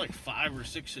 unless you put like 5 or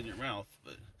 6 in your mouth.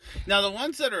 But now the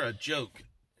ones that are a joke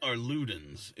are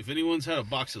Ludens. If anyone's had a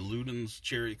box of Ludens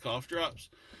cherry cough drops,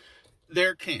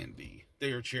 they're candy.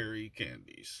 They are cherry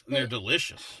candies. And they're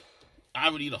delicious. I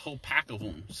would eat a whole pack of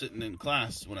them sitting in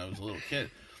class when I was a little kid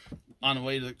on the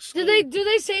way to school. Do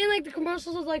they say in like the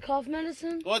commercials of like cough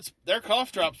medicine? Well, they're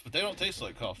cough drops, but they don't taste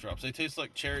like cough drops. They taste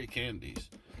like cherry candies.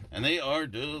 and they are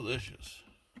delicious.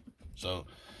 So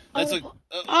that's we're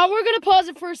gonna pause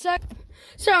it for a sec.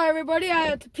 Sorry, everybody, I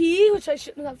had to pee, which I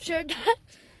shouldn't have shared that.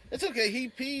 It's okay. He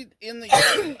peed in the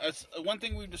yard. That's one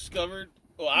thing we've discovered.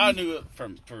 Well, I knew it for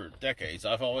decades.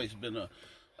 I've always been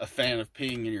a fan of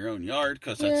peeing in your own yard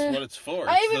because that's what it's for.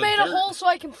 I even made a hole so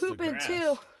I can poop in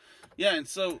too. Yeah, and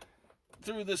so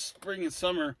through this spring and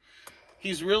summer,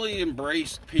 he's really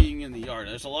embraced peeing in the yard.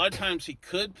 There's a lot of times he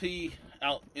could pee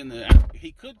out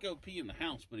he could go pee in the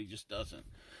house, but he just doesn't.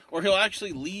 Or he'll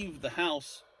actually leave the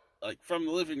house, like from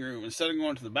the living room, instead of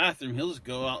going to the bathroom, he'll just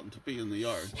go out and pee in the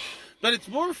yard. But it's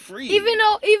more free. Even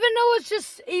though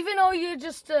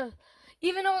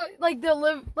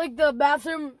the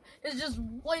bathroom is just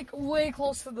like way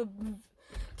close to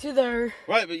their.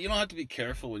 Right, but you don't have to be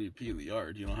careful when you pee in the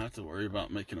yard. You don't have to worry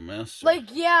about making a mess.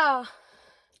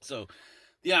 So,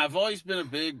 yeah, I've always been a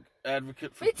big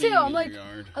advocate for me too. peeing in your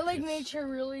yard. I like nature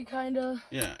really, kind of.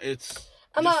 Yeah, it's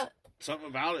not something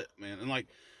about it, man. And like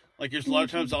there's a lot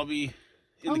of times I'll be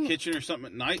in the kitchen or something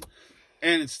at night,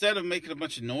 and instead of making a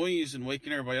bunch of noise and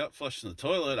waking everybody up flushing the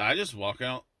toilet, I just walk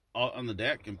out on the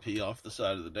deck and pee off the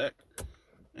side of the deck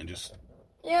and just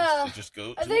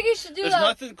go. I think you should do that. There's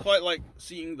nothing quite like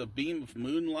seeing the beam of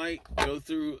moonlight go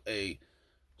through a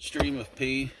stream of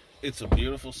pee. It's a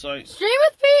beautiful sight. Stream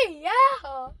of pee,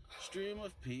 yeah. Stream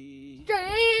of pee.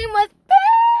 Stream of pee.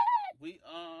 We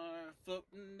are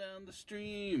floating down the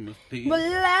stream of pee.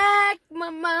 Like my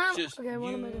mom. Okay,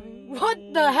 what am I doing? What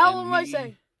the hell am I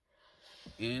saying?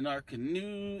 In our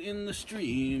canoe in the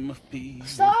stream of pee.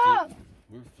 Stop.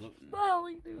 We're floating. What the hell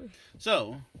are you doing?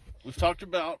 So, we've talked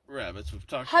about rabbits. We've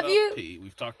talked about pee.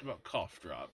 We've talked about cough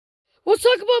drop. Let's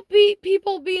talk about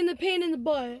people being the pain in the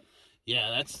butt.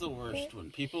 Yeah, that's the worst when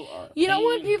people are. You know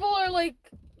when people are like,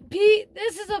 Pete,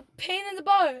 this is a pain in the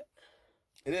butt.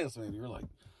 It is, man. You're like,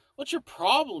 what's your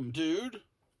problem, dude?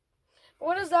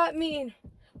 What does that mean?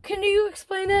 Can you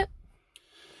explain it?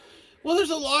 Well,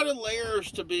 there's a lot of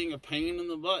layers to being a pain in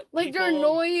the butt. Like they're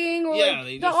annoying, or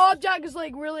the object is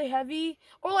like really heavy,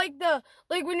 or like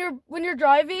when you're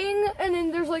driving and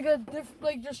then there's like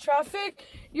just traffic.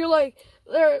 You're like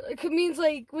it means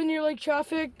like when you're like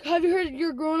traffic. Have you heard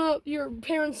your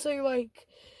parents say like,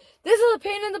 "This is a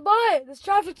pain in the butt. This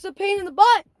traffic's a pain in the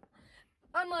butt."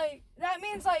 I'm like, that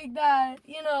means like that.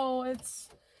 It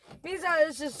means that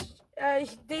it's just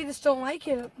they just don't like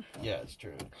it. Yeah, it's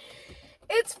true.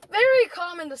 It's very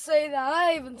common to say that.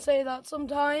 I even say that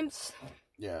sometimes.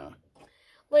 Yeah.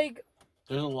 Like,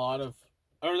 there's a lot of.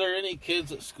 Are there any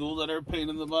kids at school that are a pain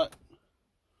in the butt?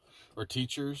 Or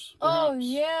teachers? Perhaps? Oh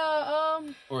yeah.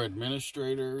 Or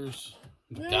administrators,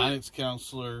 the guidance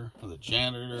counselor, or the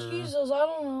janitor. Jesus, I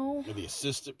don't know. Or the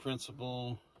assistant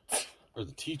principal, or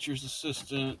the teacher's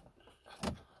assistant.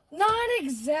 Not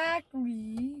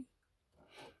exactly.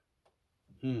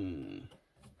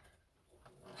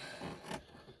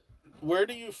 Where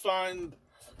do you find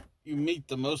you meet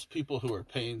the most people who are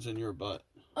pains in your butt?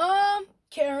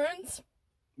 Karens.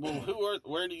 Well,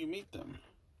 where do you meet them?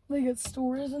 Like at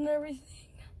stores and everything.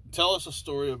 Tell us a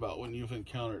story about when you've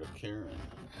encountered a Karen.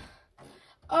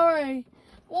 Alright.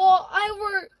 Well,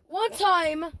 one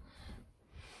time,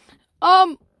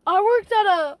 I worked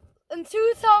in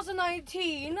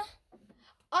 2019,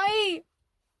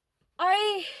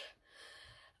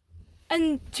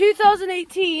 in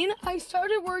 2018, I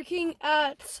started working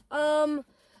at,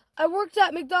 I worked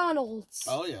at McDonald's.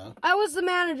 Oh, yeah. I was the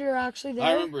manager, actually, there.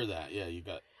 I remember that. Yeah, you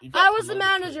got I was the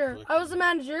manager.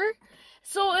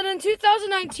 So, and in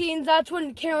 2019, that's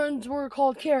when Karens were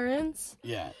called Karens.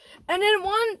 Yeah. And then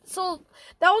that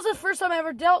was the first time I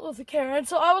ever dealt with a Karen.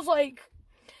 So I was like,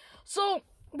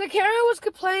 the Karen was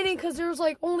complaining because there was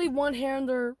like only one hair in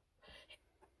their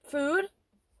food.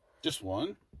 Just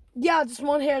one? Yeah, just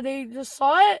one hair. They just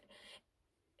saw it.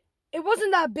 It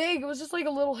wasn't that big. It was just like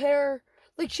a little hair.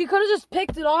 Like she could have just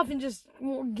picked it off and just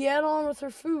get on with her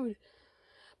food.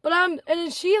 And then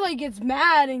she like gets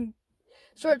mad and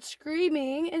starts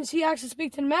screaming, and she has to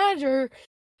speak to the manager.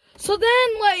 So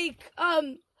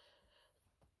then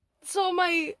so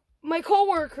my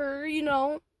coworker,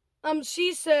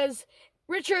 she says,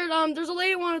 "Richard, there's a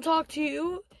lady want to talk to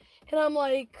you." And I'm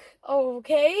like, "Oh,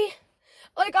 okay."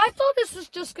 Like, I thought this was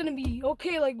just gonna be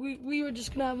okay. Like, we were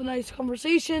just gonna have a nice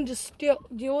conversation, just deal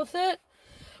with it.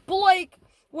 But like,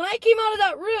 when I came out of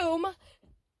that room,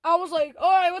 I was like,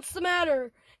 "All right, what's the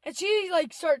matter?" And she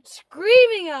like starts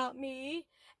screaming at me,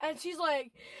 and she's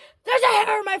like, "There's a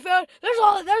hair in my food. There's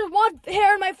one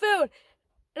hair in my food."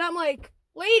 And I'm like,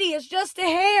 "Lady, it's just a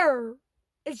hair.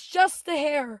 It's just a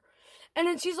hair." And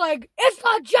then she's like, "It's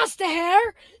not just a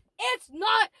hair. It's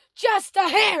not just a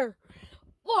hair.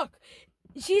 Look,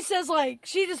 she says, like,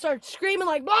 she just starts screaming,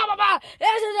 like, blah, blah, blah,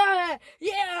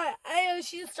 yeah, and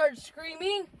she just started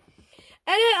screaming, and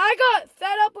then I got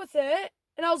fed up with it,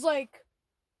 and I was like,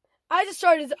 I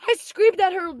screamed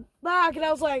at her back, and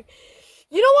I was like,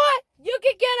 you know what, you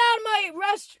can get out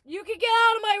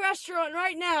of my restaurant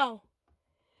right now,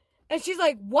 and she's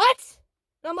like, what,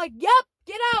 and I'm like, yep,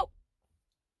 get out,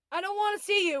 I don't want to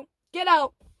see you, get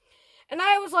out, and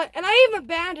I was like, and I even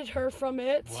banned her from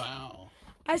it. Wow.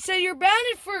 I said, you're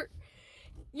banned for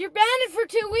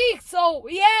 2 weeks, so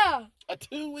yeah. A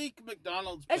 2-week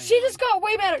McDonald's ban. And she just got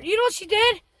way better. You know what she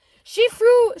did? She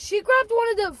grabbed one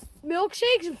of the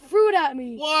milkshakes and threw it at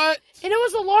me. What? And it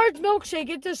was a large milkshake.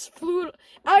 It just flew.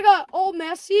 I got all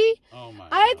messy. Oh my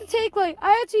God.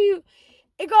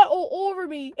 It got all over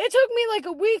me. It took me like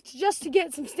a week just to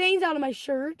get some stains out of my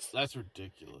shirt. That's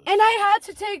ridiculous. And I had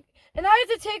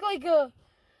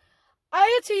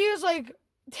to use like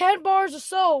 10 bars of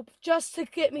soap just to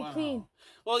get me clean.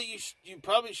 Well, you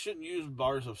probably shouldn't use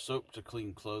bars of soap to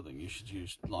clean clothing. You should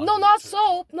use laundry No, not detergent.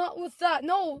 soap. Not with that.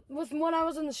 No, with when I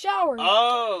was in the shower.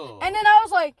 Oh. And then I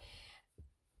was like,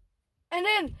 and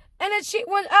then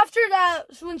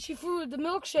when she threw the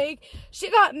milkshake, she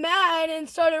got mad and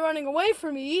started running away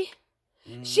from me.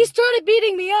 Mm. She started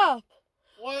beating me up.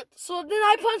 What? So then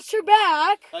I punched her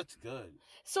back. That's good.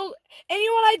 So, and you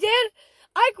know what I did?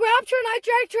 I grabbed her and I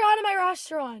dragged her out of my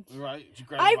restaurant. Right. Did you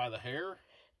grab her by the hair?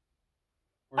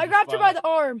 I grabbed her by the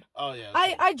arm. Oh, yeah.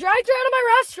 I dragged her out of my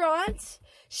restaurant.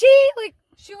 She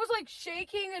was like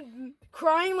shaking and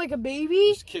crying like a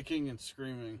baby. Just kicking and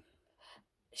screaming.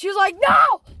 She was like,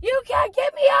 no, you can't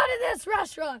get me out of this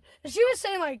restaurant. And she was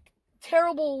saying like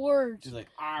terrible words. She's like,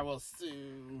 I will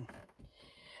sue.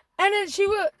 And then she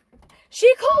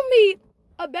called me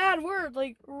a bad word,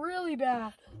 like really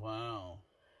bad. Wow.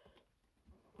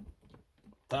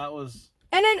 That was.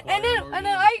 And then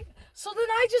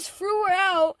I just threw her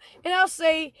out, and I would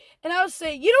say, you know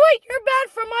what? You're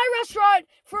banned from my restaurant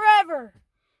forever.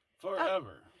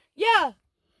 Forever. Yeah.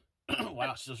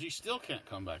 Wow. So she still can't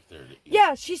come back there to eat.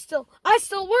 Yeah, I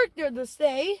still work there this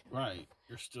day. Right.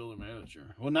 You're still the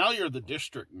manager. Well, now you're the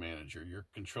district manager. You're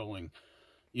controlling.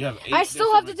 You have 8 I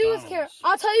still have to do with Karen.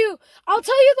 I'll tell you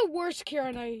the worst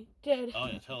Karen I did. Oh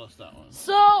yeah, tell us that one.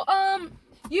 So,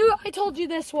 I told you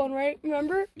this one, right?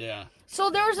 Remember? Yeah. So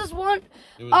there was this one.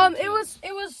 It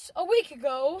was a week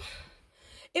ago.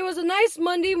 It was a nice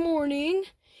Monday morning.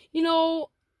 You know,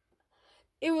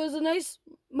 it was a nice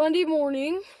Monday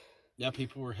morning. Yeah,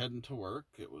 people were heading to work.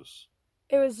 It was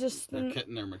just they're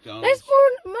getting their McDonald's. nice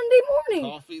Monday morning.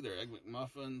 Coffee, their Egg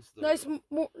McMuffins. Nice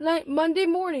Monday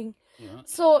morning. Yeah.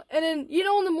 So, and then, you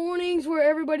know, in the mornings where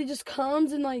everybody just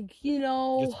comes and, like, you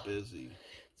know. It's busy.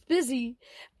 It's busy.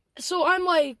 So I'm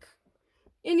like,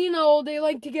 and, you know, they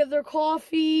like to get their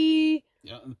coffee.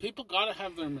 Yeah, and people got to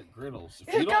have their McGriddles.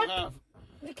 If you don't have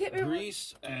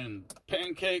grease and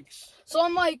pancakes, so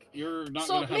I'm like, you're not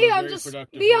so going to have a very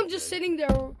productive day. I'm just sitting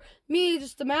there,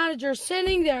 just the manager,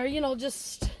 sitting there, you know,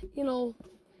 just, you know,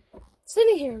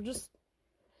 sitting here, just.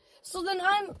 So then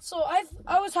I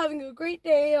was having a great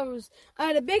day. I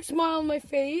had a big smile on my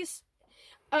face.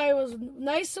 I was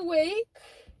nice awake.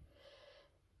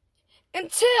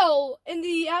 Until in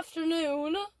the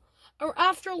afternoon, or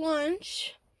after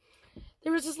lunch,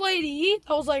 there was this lady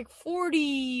that was like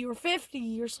 40 or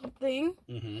 50 or something.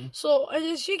 Mm-hmm. So, and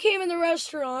then she came in the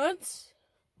restaurant.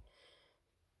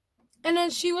 And then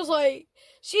she was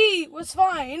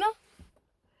fine.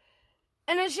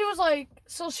 And then she was like,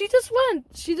 so she just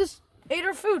ate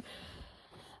her food.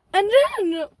 And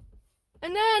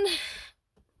then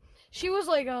she was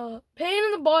like a pain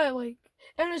in the butt, like,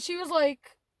 and then she was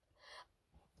like,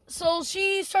 so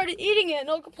she started eating it,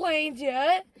 no complaints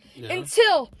yet,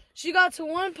 until she got to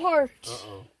one part.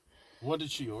 Uh-oh. What did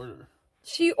she order?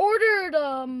 She ordered,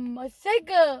 a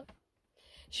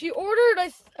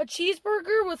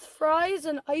cheeseburger with fries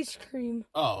and ice cream.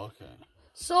 Oh, okay.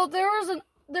 So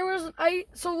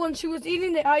so when she was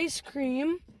eating the ice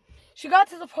cream, she got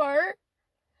to the part,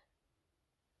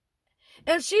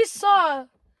 and she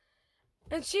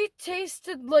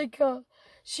tasted like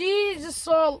she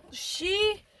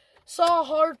saw a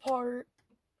hard part.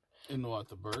 In what,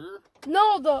 the burger?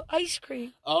 No, the ice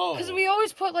cream. Oh. Because we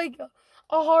always put like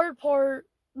a hard part.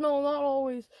 No, not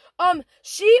always.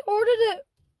 She ordered it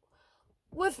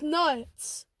with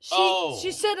nuts.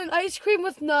 She said an ice cream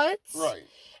with nuts. Right.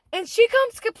 And she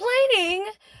comes complaining,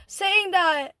 saying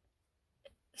that.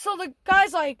 So the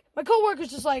guy's like, my coworker's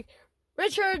just like,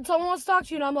 Richard, someone wants to talk to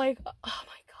you. And I'm like, oh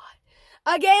my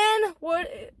God. Again? What?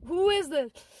 Who is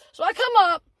this? So I come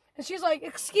up, and she's like,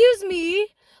 excuse me.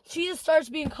 She just starts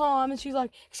being calm, and she's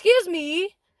like, excuse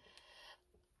me.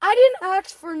 I didn't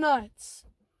ask for nuts.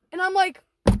 And I'm like,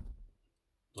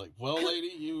 well,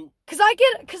 lady, you... Cause I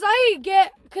get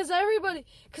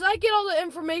all the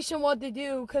information what they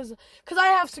do, cause I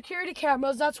have security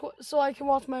cameras. So I can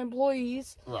watch my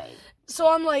employees. Right. So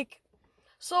I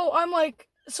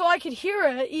could hear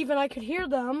it. Even I could hear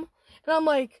them, and I'm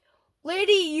like,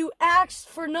 lady, you asked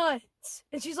for nuts,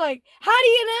 and she's like, how do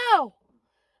you know?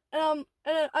 And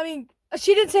I mean,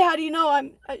 she didn't say how do you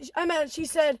know. I meant she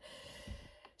said,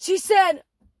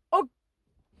 oh,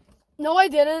 no, I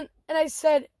didn't, and I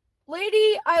said,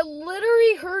 lady, I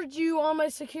literally heard you on my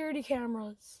security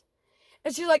cameras.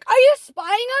 And she's like, are you spying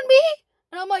on me?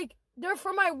 And I'm like, they're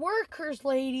for my workers,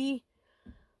 lady.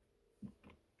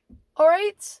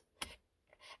 Alright?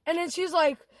 And then she's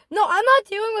like, no, I'm not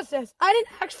dealing with this. I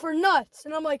didn't ask for nuts.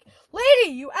 And I'm like,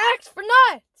 lady, you asked for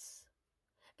nuts.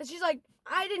 And she's like,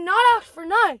 I did not ask for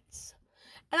nuts.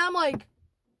 And I'm like,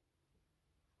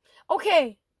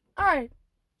 okay, alright.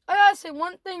 I gotta say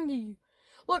one thing to you.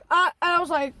 Look, I was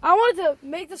like, I wanted to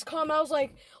make this comment. I was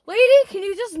like, lady, can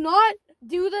you just not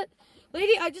do that?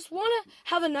 Lady, I just want to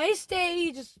have a nice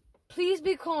day. Just please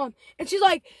be calm. And she's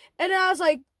like, and I was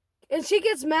like, and she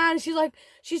gets mad. And she's like,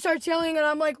 she starts yelling. And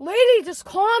I'm like, lady, just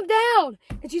calm down.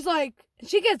 And she's like,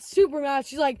 she gets super mad.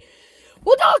 She's like,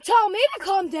 well, don't tell me to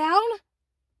calm down.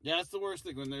 Yeah, it's the worst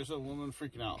thing when there's a woman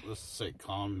freaking out. Let's say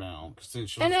calm down, because then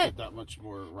she'll get that much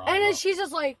more riled And then up. she's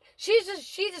just like, she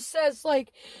just says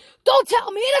like, don't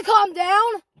tell me to calm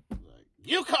down. Like,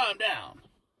 you calm down.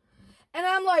 And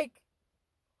I'm like,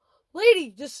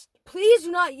 lady, just please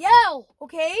do not yell,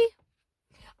 okay?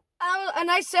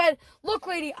 And I said, look,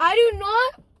 lady, I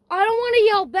don't want to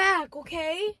yell back,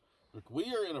 okay? Look, we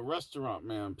are in a restaurant,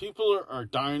 man. People are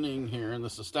dining here in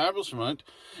this establishment,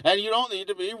 and you don't need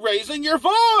to be raising your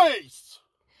voice.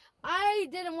 I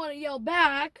didn't want to yell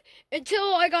back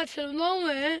until I got to the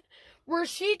moment where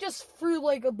she just threw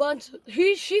like a bunch of...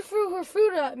 She threw her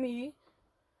food at me.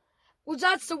 Which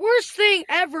that's the worst thing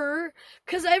ever.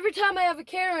 Because every time I have a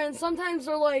Karen, sometimes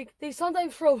they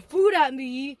sometimes throw food at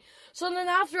me. So then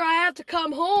after I have to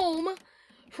come home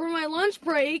for my lunch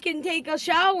break and take a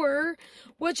shower,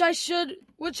 which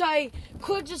I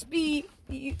could just be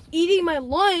eating my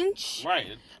lunch.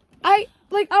 Right. I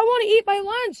want to eat my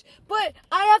lunch, but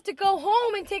I have to go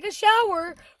home and take a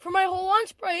shower for my whole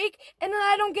lunch break, and then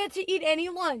I don't get to eat any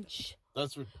lunch.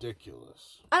 That's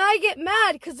ridiculous. And I get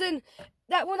mad, because then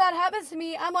when that happens to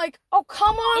me, I'm like, oh,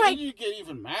 come on. And then you get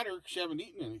even madder because you haven't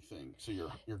eaten anything, so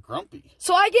you're grumpy.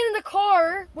 So I get in the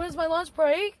car when it's my lunch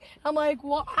break. I'm like,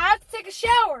 well, I have to take a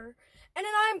shower. And then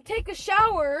I take a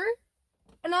shower,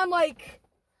 and I'm like,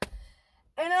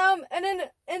 and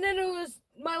then it was,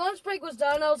 my lunch break was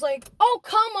done. I was like, oh,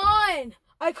 come on.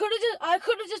 I could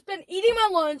have just been eating my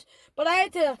lunch, but I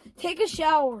had to take a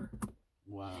shower.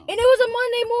 Wow. And it was a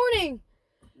Monday morning.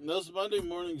 Those Monday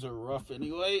mornings are rough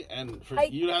anyway, and for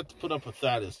you to have to put up with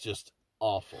that is just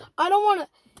awful. I don't want to...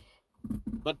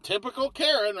 But typical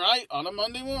Karen, right? On a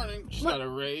Monday morning, she's got to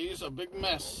raise a big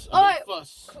mess, big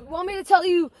fuss. Want me to tell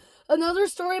you another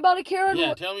story about a Karen?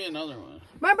 Yeah, tell me another one.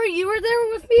 Remember you were there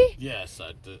with me? Yes,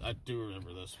 I do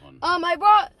remember this one.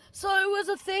 So it was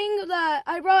a thing that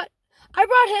I brought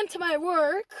him to my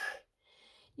work.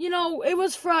 You know, it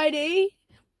was Friday.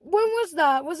 When was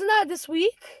that? Wasn't that this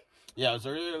week? Yeah, it was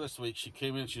earlier this week. She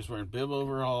came in. She was wearing bib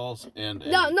overalls and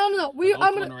no.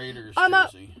 Oakland Raiders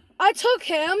jersey. I took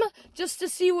him just to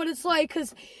see what it's like,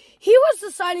 because he was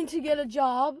deciding to get a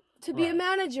job to be a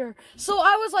manager. So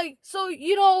I was like,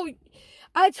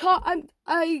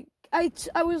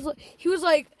 he was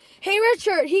like, hey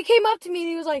Richard. He came up to me and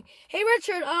he was like, hey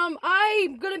Richard, I'm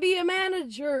gonna be a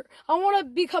manager. I want to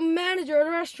become a manager at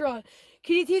a restaurant.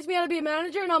 Can you teach me how to be a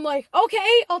manager? And I'm like,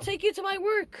 okay, I'll take you to my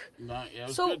work. Yeah, it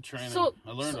was good training.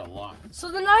 I learned a lot. So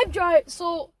then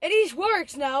and he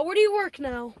works now. Where do you work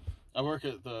now? I work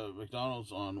at the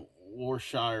McDonald's on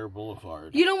Warshire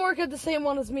Boulevard. You don't work at the same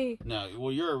one as me. No,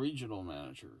 well, you're a regional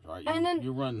manager, right?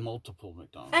 You run multiple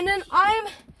McDonald's. And then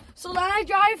so then I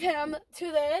drive him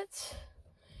to that,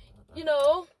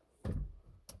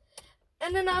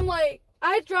 and then I'm like,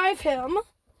 I drive him,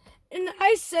 and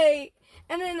I say,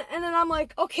 and then I'm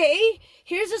like, okay,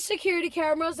 here's the security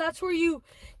cameras. That's where you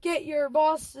get your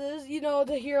bosses,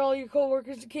 to hear all your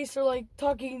coworkers in case they're like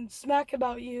talking smack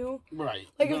about you. Right.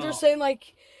 Like if they're saying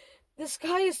like, this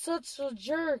guy is such a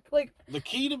jerk. Like, the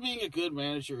key to being a good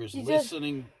manager is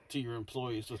listening to your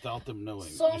employees without them knowing.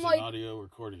 So using audio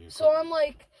recording.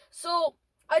 So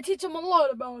I teach him a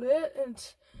lot about it, and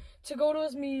to go to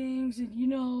his meetings and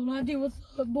not deal with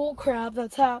the bull crap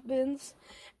that happens.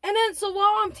 And then so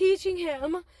while I'm teaching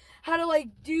him how to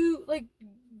deal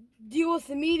with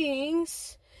the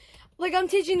meetings, like, I'm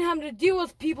teaching him to deal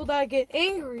with people that get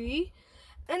angry.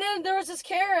 And then there was this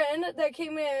Karen that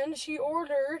came in. She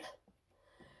ordered.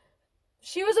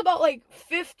 She was about, like,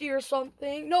 50 or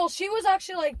something. No, she was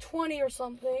actually, like, 20 or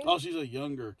something. Oh, she's a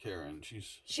younger Karen.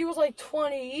 She was, like,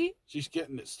 20. She's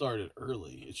getting it started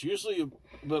early. It's usually a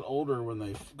bit older when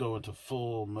they go into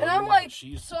full mode. And I'm like,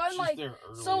 she's there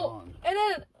early on.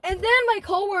 And then my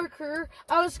coworker,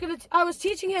 I was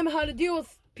teaching him how to deal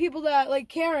with people that, like,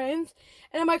 Karens.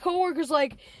 And then my coworker's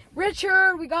like,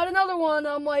 Richard, we got another one.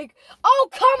 I'm like, oh,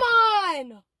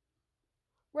 come on!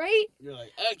 Right? You're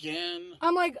like, again.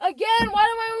 I'm like, again? Why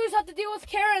do I always have to deal with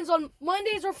Karens on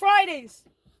Mondays or Fridays?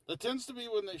 That tends to be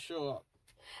when they show up.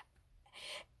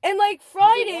 And, like,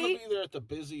 Friday... They want to be there at the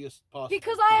busiest possible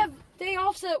because time. I have day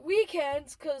offs at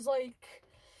weekends, because, like...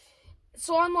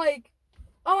 So I'm like,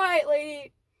 all right,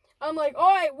 lady. I'm like,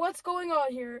 all right, what's going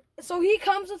on here? So he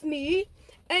comes with me,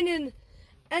 and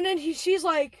then she's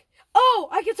like, oh,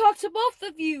 I can talk to both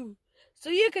of you. So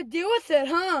you could deal with it,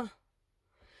 huh?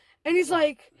 And he's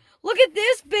like, look at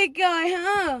this big guy,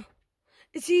 huh?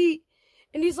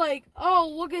 And he's like, oh,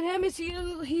 look at him. Is he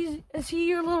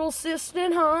your little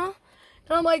assistant, huh?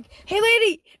 And I'm like, hey,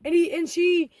 lady. And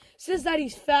she says that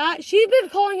he's fat. She's been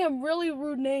calling him really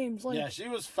rude names. Like, yeah, she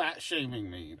was fat shaming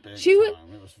me big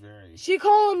time. It was very She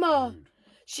called him, rude.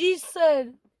 She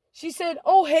said,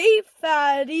 oh, hey,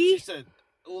 fatty. She said,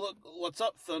 look, what's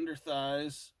up, Thunder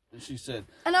Thighs? And she said,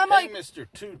 and I'm hey, like, Mr.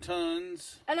 2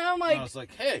 Tons. And I'm like, and I was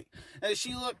like, hey. And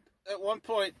she looked, at one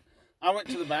point, I went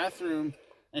to the bathroom,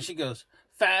 and she goes,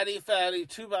 fatty,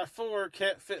 2x4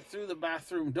 can't fit through the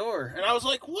bathroom door. And I was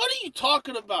like, what are you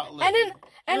talking about, lady?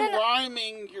 You're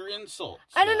rhyming your insults.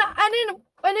 And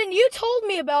then you told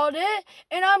me about it,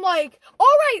 and I'm like,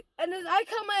 all right. And then I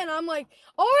come in, I'm like,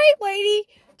 all right, lady,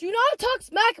 do not talk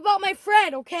smack about my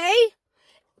friend, okay?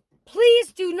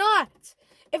 Please do not.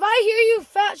 If I hear you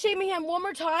fat shaming him one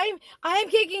more time, I am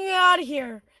kicking you out of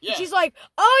here. Yeah. And she's like,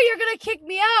 oh, you're going to kick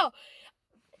me out.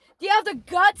 Do you have the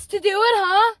guts to do it,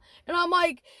 huh? And I'm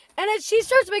like, and then she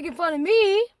starts making fun of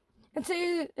me.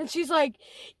 And she's like,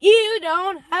 you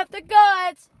don't have the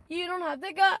guts. You don't have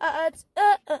the guts.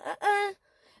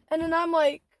 And then I'm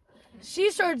like,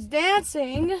 she starts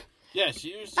dancing. Yeah,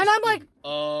 she was just and I'm like,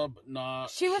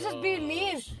 obnoxious. She was just being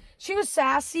mean. She was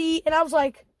sassy. And I was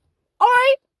like, all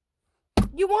right.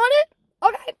 You want it?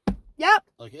 Okay. Yep.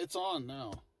 Like, it's on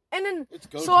now. And then, it's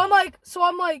go so time.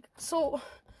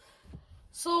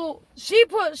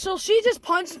 she just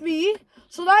punched me.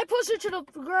 So then I pushed her to the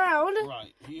ground.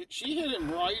 Right. She hit him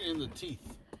right in the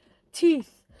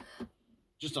Teeth.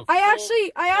 Just a I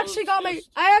actually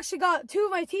got 2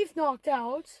 of my teeth knocked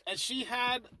out. And she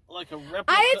had like a replica.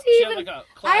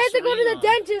 I had to go to the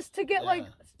dentist to get like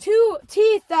 2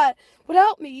 teeth that would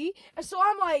help me. And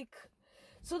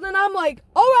so then I'm like,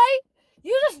 all right,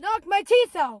 you just knocked my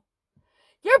teeth out.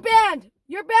 You're banned.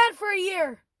 You're banned for a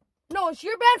year. No,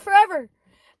 you're banned forever.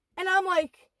 And I'm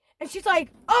like, and she's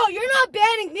like, oh, you're not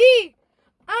banning me.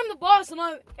 I'm the boss. And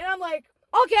I'm like,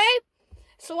 okay.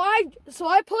 So I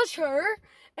push her,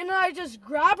 and then I just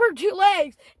grab her 2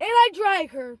 legs, and I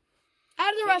drag her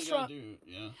out of the restaurant.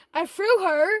 Yeah. I threw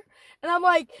her, and I'm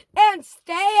like, and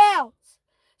stay out.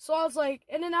 So I was like,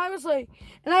 and I was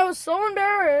so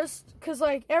embarrassed because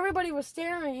like everybody was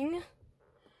staring.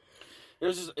 It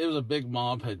was a big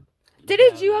mob had.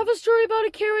 Didn't you have a story about a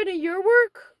Karen at your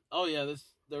work? Oh yeah,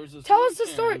 there was this. Tell us the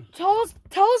story. Tell us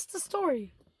the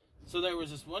story. So there was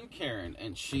this one Karen,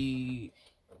 and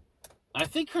I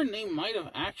think her name might have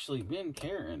actually been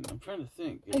Karen. I'm trying to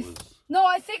think. No,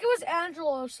 I think it was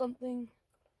Angela or something.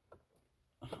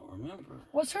 I don't remember.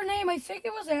 What's her name? I think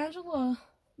it was Angela.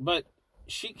 But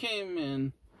she came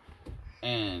in,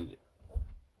 and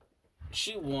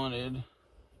she wanted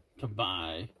to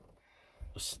buy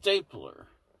a stapler.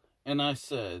 And I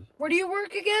said... Where do you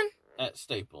work again? At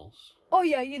Staples. Oh,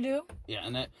 yeah, you do? Yeah,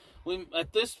 and at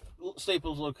this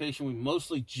Staples location, we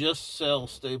mostly just sell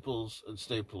staples and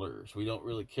staplers. We don't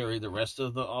really carry the rest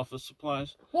of the office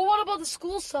supplies. Well, what about the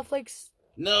school stuff? Like...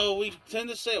 No, we tend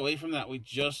to stay away from that. We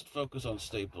just focus on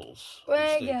staples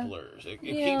and staplers. It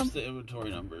keeps the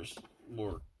inventory numbers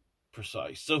more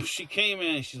precise. So she came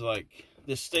in and she's like,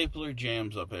 this stapler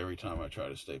jams up every time I try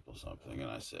to staple something. And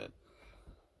I said,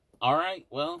 all right,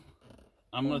 well,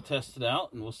 I'm going to test it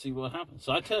out and we'll see what happens.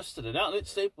 So I tested it out and it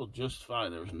stapled just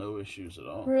fine. There was no issues at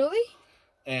all. Really?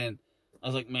 And I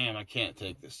was like, ma'am, I can't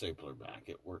take the stapler back.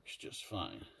 It works just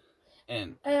fine.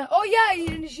 And oh,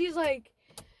 yeah, and she's like,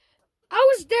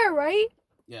 I was there, right?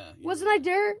 Yeah. Wasn't I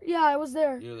there? Yeah, I was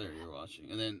there. You're there, you're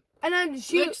watching. And then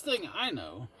she... Next thing I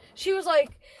know... She was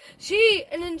like, she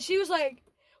was like,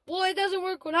 well, it doesn't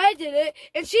work when I did it.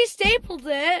 And she stapled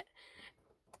it.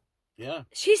 Yeah.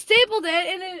 She stapled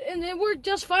it, and it worked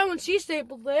just fine when she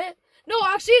stapled it. No,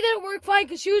 actually, it didn't work fine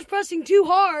because she was pressing too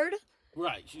hard.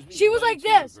 Right. She was like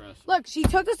this. Aggressive. Look, she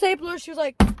took the stapler. She was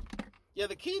like... Yeah,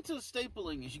 the key to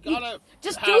stapling is you gotta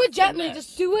just do it gently. finesse.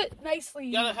 Just do it nicely.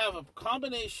 You gotta have a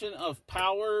combination of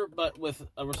power, but with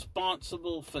a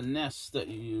responsible finesse that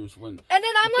you use when. And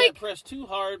then I'm you like, can't press too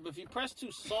hard, but if you press too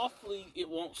softly, it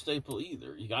won't staple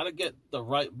either. You gotta get the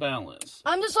right balance.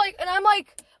 I'm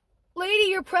like,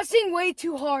 lady, you're pressing way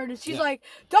too hard. And she's like,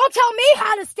 don't tell me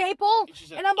how to staple. And she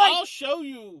said, and I'm like, I'll show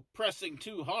you pressing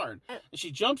too hard. And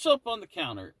she jumps up on the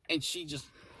counter and she just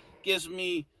gives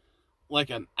me like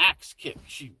an axe kick.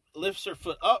 She lifts her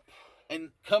foot up and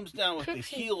comes down with the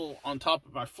heel on top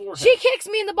of my forehead. She kicks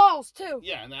me in the balls too.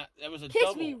 Yeah, and that was a kicks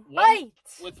double. Me right.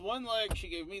 With one leg, she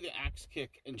gave me the axe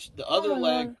kick, and the other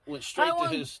leg went straight to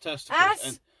his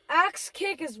testicles. Axe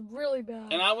kick is really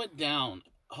bad. And I went down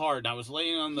hard. I was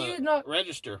laying on the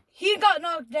register. He got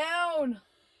knocked down.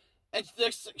 And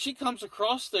she comes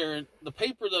across there, and the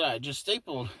paper that I just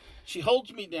stapled, she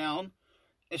holds me down.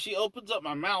 And she opens up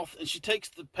my mouth, and she takes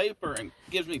the paper and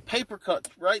gives me paper cuts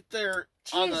right there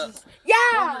on the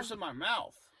corners of my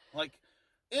mouth. Like,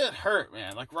 it hurt,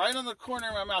 man. Like, right on the corner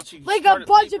of my mouth. She like a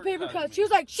bunch of paper cuts. She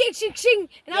was like, shing, shing, shing.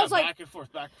 And I was like... back and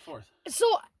forth, back and forth. So,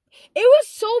 it was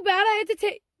so bad,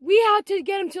 we had to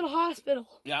get him to the hospital.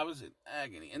 Yeah, I was in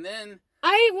agony. And then...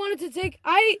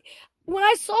 When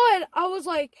I saw it, I was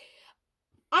like...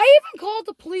 I even called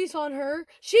the police on her.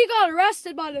 She got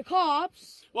arrested by the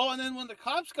cops. Well, and then when the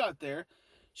cops got there,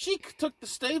 she took the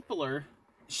stapler.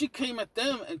 She came at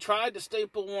them and tried to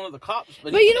staple one of the cops.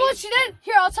 But you know what she did?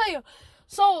 Here, I'll tell you.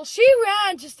 So she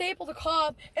ran to staple the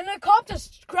cop, and the cop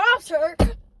just grabs her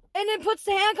and then puts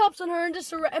the handcuffs on her and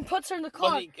puts her in the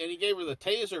car. And he gave her the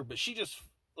taser, but she just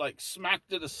like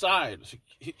smacked it aside.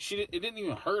 It didn't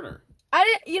even hurt her.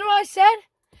 You know what I said?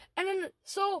 And then,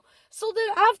 so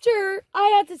then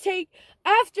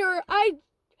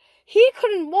he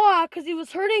couldn't walk because he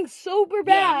was hurting super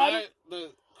bad. Yeah,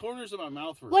 the corners of my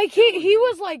mouth were like he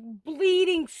was like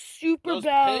bleeding super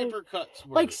bad. Those paper cuts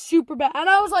were like super bad. And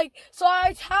I was like, so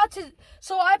I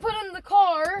put him in the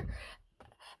car,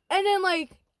 and then I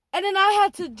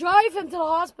had to drive him to the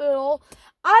hospital.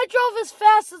 I drove as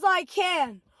fast as I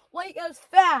can. Like, as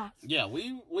fast. Yeah,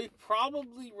 we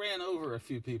probably ran over a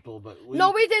few people, but we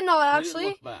did not, actually.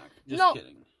 We didn't look back. Just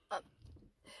kidding.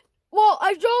 Well,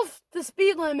 I drove the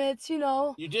speed limits, you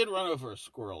know. You did run over a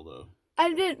squirrel, though.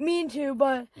 I didn't mean to,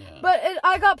 but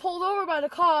I got pulled over by the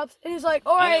cops, and he's like,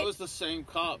 all right. And it was the same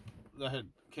cop that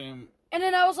came. And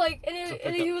then I was like,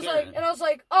 he was like, and I was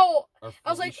like, oh,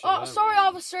 sorry,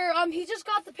 officer. He just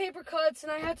got the paper cuts,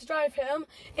 and I had to drive him.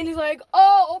 And he's like,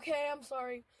 oh, okay, I'm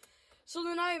sorry. So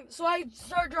then I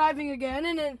start driving again,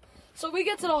 and then so we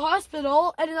get to the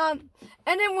hospital, and then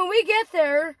when we get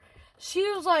there, she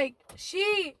was like,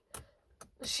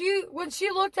 when she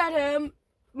looked at him,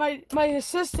 my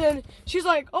assistant, she's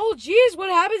like, oh geez, what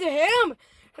happened to him?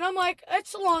 And I'm like,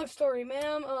 it's a long story,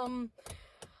 ma'am.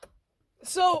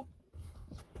 So,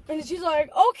 and she's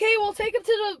like, okay, we'll take him to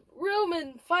the room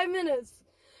in 5 minutes.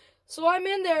 So I'm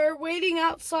in there waiting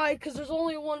outside because there's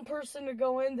only one person to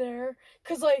go in there,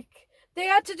 because they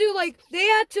had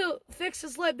to fix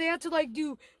his lip. They had to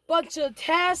do bunch of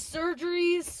tests,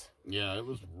 surgeries. Yeah, it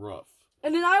was rough.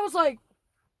 And then I was like,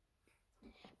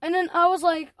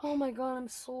 oh my god, I'm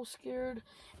so scared.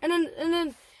 And then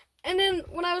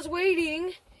when I was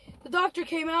waiting, the doctor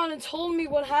came out and told me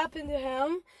what happened to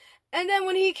him. And then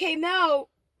when he came out,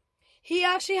 he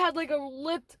actually had a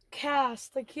lip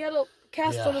cast. He had a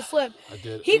cast on his lip. I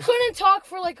did. He couldn't talk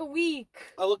for a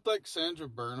week. I looked like Sandra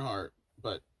Bernhardt,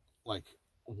 but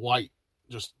white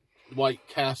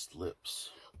cast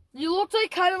lips. You looked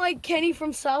kind of like Kenny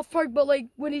from South Park, but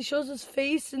when he shows his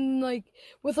face and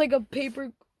with a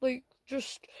paper, but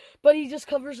he just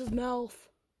covers his mouth.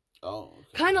 Oh. Okay.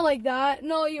 Kind of like that.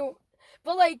 No,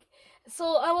 but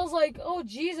so I was like, oh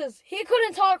Jesus, he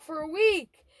couldn't talk for a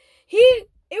week. It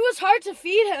was hard to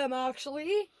feed him,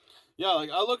 actually. Yeah,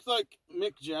 I looked like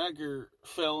Mick Jagger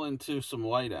fell into some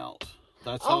whiteout.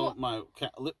 That's how my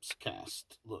lips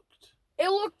cast looked. It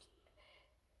looked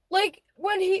like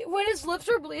when his lips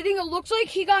were bleeding, it looked like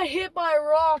he got hit by a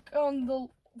rock the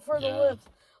lips.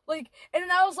 And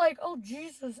then I was like, oh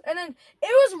Jesus. And then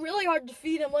it was really hard to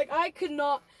feed him. I could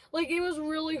not, it was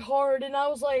really hard. And I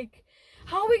was like,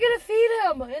 how are we gonna feed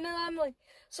him? And then I'm like,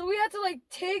 so we had to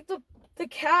take the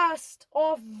cast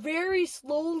off very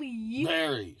slowly.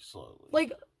 Very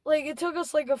slowly. It took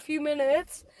us a few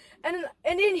minutes, and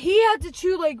then he had to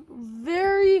chew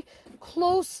very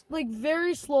close,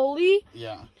 very slowly.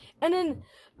 Yeah. And then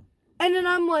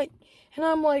I'm like, And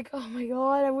I'm like, oh my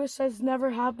God, I wish that's never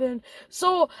happened.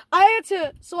 So I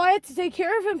had to take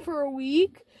care of him for a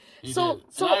week. You did.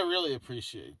 And I really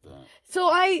appreciate that. So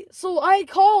I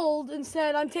called and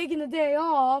said I'm taking the day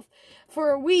off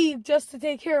for a week just to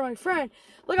take care of my friend.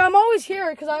 Like, I'm always here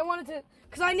because I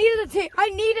needed to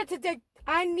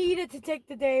take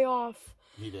the day off.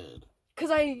 He did.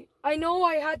 Because I know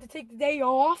I had to take the day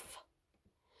off.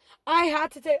 I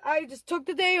just took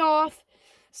the day off.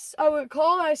 I would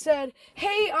call and I said,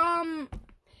 hey,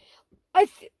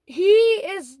 he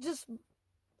is just,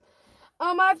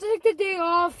 I have to take the day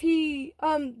off. He,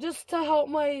 just to help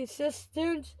my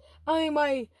assistant. One of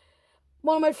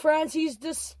my friends, he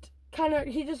just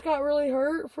got really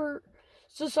hurt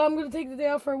so I'm going to take the day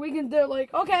off for a week. And they're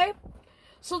like, okay.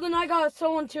 So then I got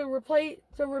someone to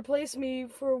replace me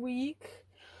for a week.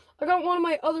 I got one of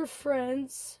my other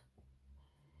friends.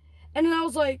 And then I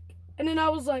was like,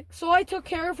 so I took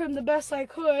care of him the best I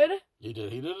could. He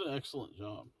did an excellent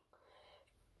job.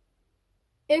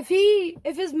 If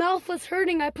his mouth was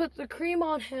hurting, I put the cream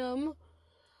on him.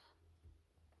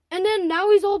 And then now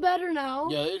he's all better now.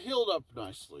 Yeah, it healed up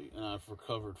nicely, and I've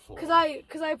recovered fully. Cause I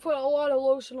put a lot of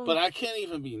lotion on. But I can't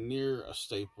even be near a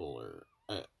stapler.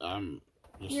 I'm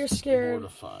just You're scared.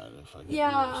 mortified if I get near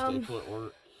a stapler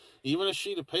or even a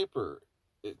sheet of paper.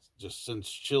 It just sends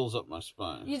chills up my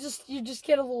spine. You just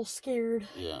get a little scared.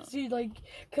 Yeah. See,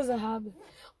 cause of habit.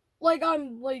 I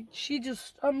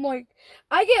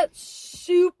get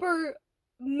super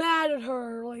mad at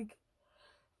her.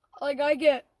 I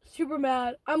get super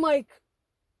mad. I'm like,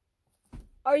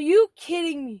 are you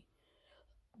kidding me?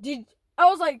 I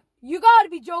was like, you gotta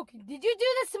be joking. Did you do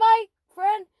this to my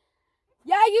friend?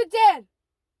 Yeah, you did.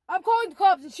 I'm calling the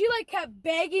cops. And she kept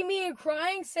begging me and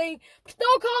crying, saying,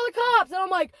 don't call the cops. And I'm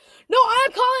like, no,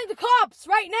 I'm calling the cops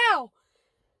right now.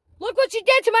 Look what you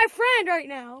did to my friend right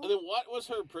now. And then what was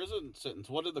her prison sentence?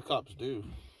 What did the cops do?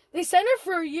 They sent her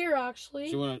for a year, actually.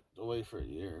 She went away for a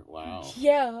year. Wow.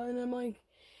 Yeah, and I'm like...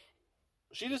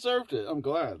 She deserved it. I'm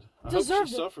glad. I hope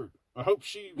she suffered. I hope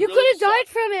she You could have died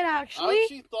from it, actually. I hope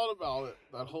she thought about it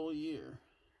that whole year.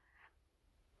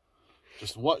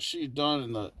 Just what she'd done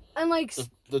and the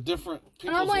different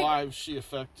people's lives she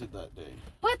affected that day.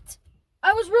 But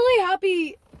I was really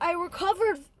happy. I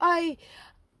recovered. I'm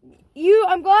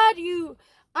glad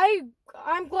I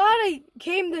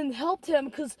came and helped him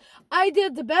because I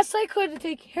did the best I could to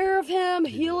take care of him,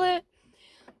 heal it.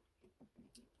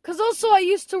 Because also I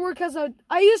used to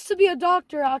be a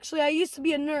doctor, actually. I used to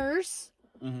be a nurse.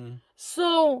 Mm-hmm.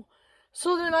 So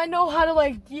then I know how to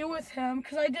deal with him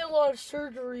because I did a lot of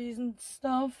surgeries and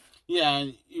stuff. Yeah,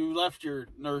 and you left your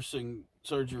nursing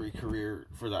surgery career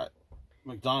for that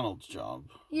McDonald's job.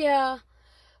 Yeah.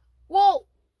 Well,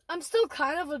 I'm still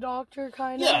kind of a doctor,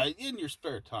 kind of. Yeah, in your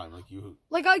spare time, I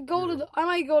might go to the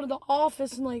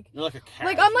office and You're like a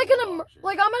I'm a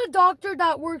doctor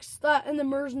that works in the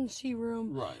emergency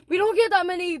room. Right. We don't get that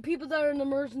many people that are in the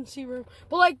emergency room,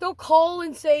 but they'll call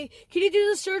and say, "Can you do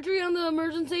the surgery on the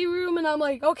emergency room?" And I'm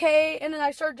like, "Okay," and then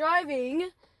I start driving.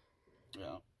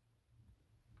 Yeah.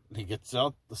 He gets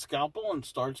out the scalpel and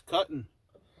starts cutting.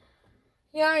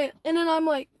 Yeah, and then I'm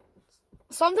like.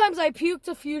 Sometimes I puked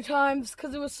a few times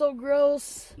because it was so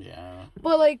gross. Yeah.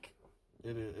 But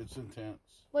it's intense.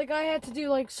 I had to do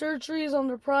surgeries on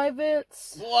the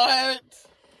privates. What?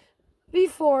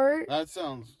 Before. That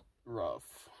sounds rough.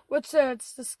 Which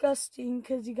it's disgusting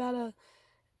because you gotta.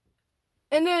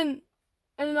 And then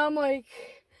I'm like,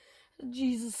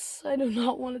 Jesus, I do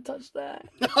not want to touch that.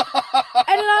 and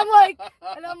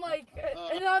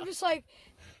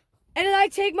then I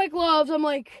take my gloves. I'm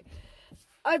like.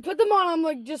 I put them on,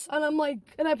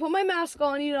 and I put my mask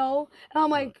on, and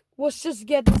I'm like, let's just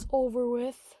get this over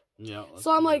with. Yeah.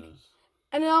 So I'm like,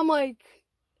 and then I'm like,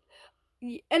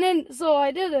 and then, so I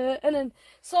did it, and then,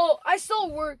 so I still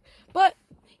work, but,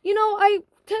 I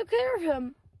took care of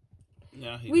him.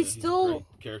 Yeah, he's a great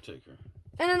caretaker.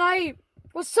 And then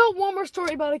let's tell one more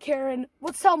story about a Karen.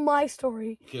 Let's tell my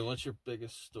story. Okay, what's your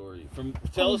biggest story?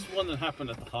 Tell us one that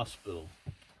happened at the hospital.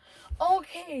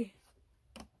 Okay.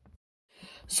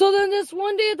 So then this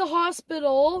one day at the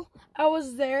hospital, I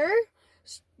was there.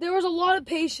 There was a lot of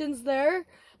patients there.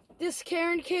 This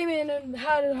Karen came in and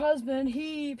had her husband.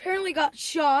 He apparently got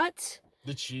shot.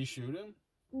 Did she shoot him?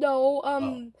 No.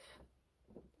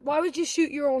 Why would you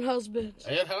shoot your own husband?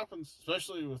 It happens,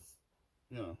 especially with,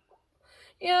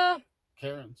 Yeah.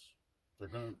 Karens. They're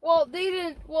gonna... Well, they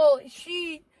didn't.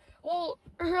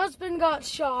 Her husband got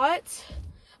shot.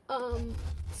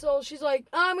 So she's like,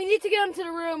 we need to get him to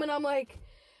the room. And I'm like,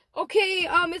 okay,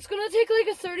 it's gonna take like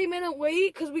a 30-minute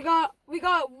wait because we got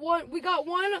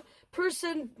one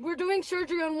person. We're doing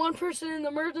surgery on one person in the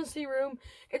emergency room,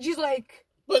 and she's like,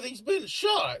 but he's been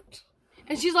shot.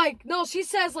 And she's like, no, she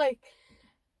says like,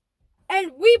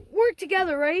 and we work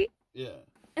together, right? Yeah.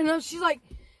 And then she's like,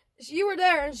 you were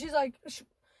there, and she's like,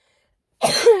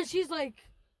 she's like,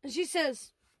 and she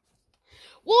says,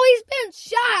 well, he's been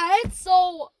shot,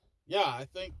 so. Yeah, I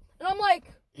think. And I'm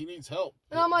like. He needs help.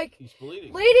 And I'm like, he's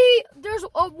bleeding. Lady, there's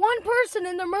one person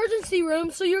in the emergency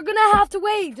room, so you're gonna have to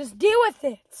wait. Just deal with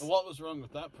it. What was wrong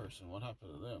with that person? What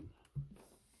happened to them?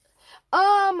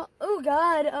 Oh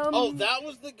God. Oh, that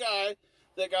was the guy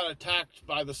that got attacked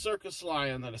by the circus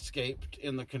lion that escaped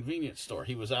in the convenience store.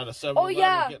 He was out of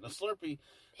 7-Eleven getting a Slurpee,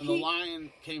 and the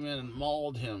lion came in and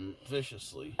mauled him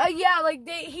viciously. Yeah, like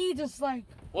he just like.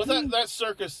 Well, that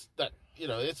circus that.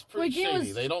 It's pretty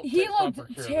shady. They don't. He looked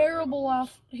terrible.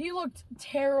 He looked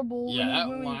terrible. Yeah,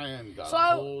 that lion got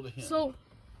a hold of him. So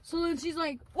then she's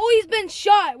like, "Well, he's been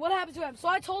shot. What happened to him?" So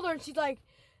I told her, and she's like,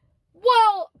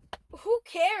 "Well, who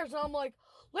cares?" And I'm like,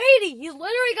 "Lady, he's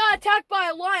literally got attacked by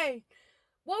a lion.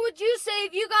 What would you say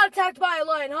if you got attacked by a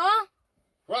lion, huh?"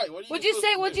 Right. What would you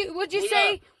say? Would you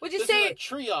say? This is a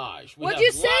triage. Would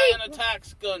you say lion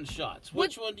attacks, gunshots?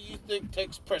 Which one do you think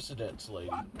takes precedence, lady?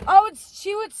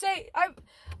 She would say. I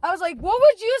was like, what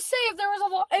would you say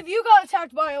if you got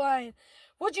attacked by a lion?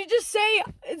 Would you just say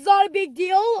it's not a big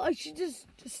deal? I should just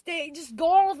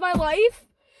go on with my life?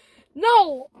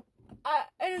 No.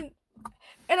 And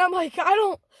I'm like, I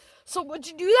don't. So would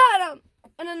you do that?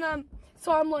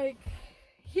 So I'm like,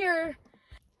 here.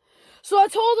 So I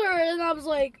told her, and I was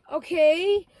like,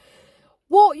 okay,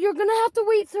 well, you're going to have to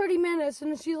wait 30 minutes.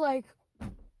 And she's like,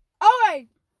 all right,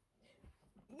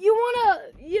 you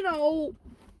want to,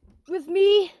 with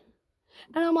me?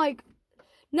 And I'm like,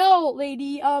 no,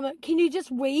 lady, can you just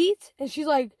wait? And she's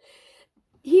like,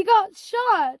 he got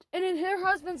shot. And then her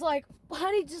husband's like,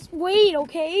 honey, just wait,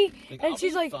 okay? And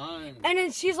she's like, fine. And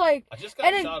then she's like, I just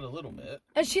got shot a little bit.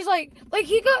 And she's like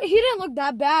he didn't look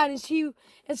that bad. And she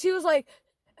was like,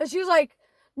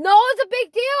 no, it's a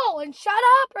big deal, and shut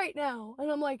up right now.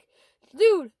 And I'm like,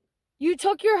 dude, you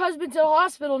took your husband to the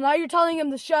hospital. Now you're telling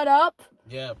him to shut up?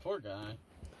 Yeah, poor guy.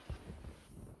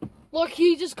 Look,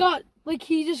 he just got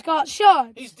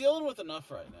shot. He's dealing with enough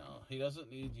right now. He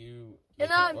doesn't need you to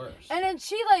make it worse. And then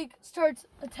she, starts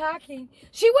attacking.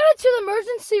 She went into the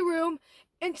emergency room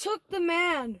and took the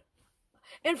man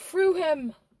and threw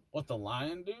him. What, the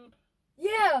lion dude?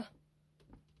 Yeah.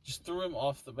 Just threw him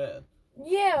off the bed.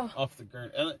 Yeah. Off the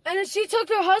gurney. And then she took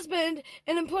her husband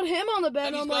and then put him on the bed.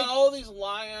 And he's got all these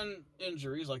lion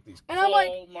injuries, like these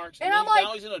claw marks. And now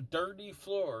he's in a dirty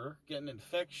floor getting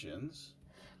infections.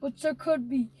 Which there could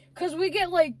be. Because we get,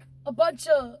 a bunch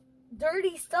of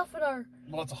dirty stuff in our...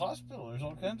 Well, it's a hospital. There's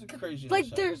all kinds of crazy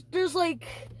there's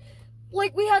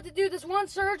we had to do this one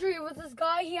surgery with this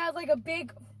guy. He had,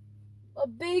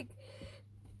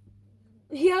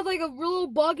 he had a little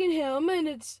bug in him,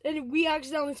 and we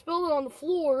accidentally spilled it on the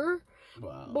floor.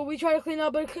 Wow. But we tried to clean it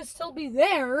up, but it could still be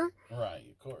there. Right,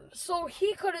 of course. So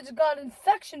he could have got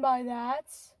infection by that.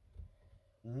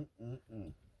 And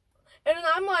then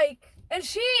I'm like, and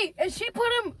she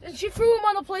threw him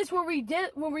on the place where we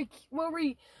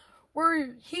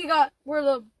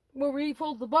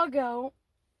pulled the bug out.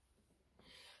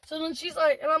 So then she's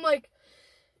like, and I'm like,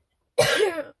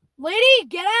 lady,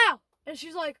 get out. And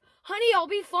she's like, honey, I'll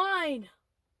be fine.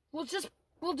 We'll do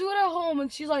it at home.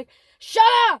 And she's like, shut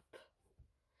up.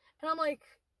 And I'm like,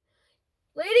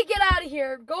 lady, get out of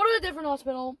here. Go to a different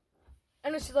hospital.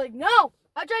 And then she's like, no.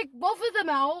 I drank both of them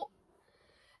out.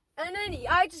 And then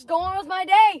I just go on with my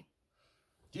day.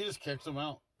 You just kicked them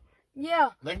out.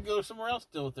 Yeah. They can go somewhere else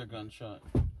deal with their gunshot.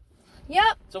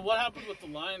 Yep. So what happened with the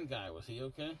lion guy? Was he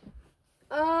okay?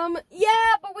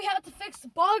 Yeah, but we had to fix the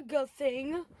bug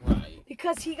thing. Right.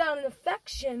 Because he got an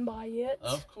infection by it.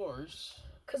 Of course.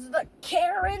 Because of the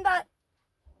Karen that...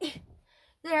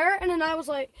 there. And then I was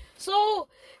like... So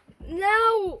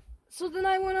then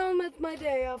I went on with my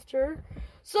day after.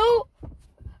 So...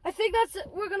 I think that's it.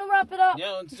 We're going to wrap it up.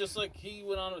 Yeah, it's just like he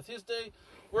went on with his day.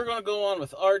 We're going to go on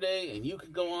with our day, and you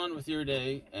can go on with your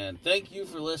day. And thank you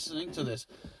for listening to this.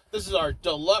 This is our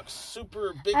deluxe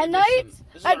super big edition.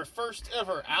 This is our first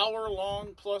ever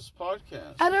hour-long plus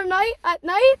podcast. At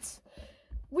night,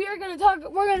 we're going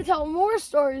to tell more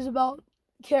stories about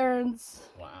Karens.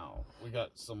 Wow. We got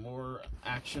some more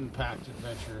action-packed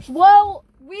adventures. Well,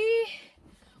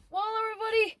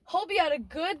 everybody, hope you had a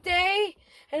good day.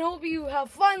 And hope you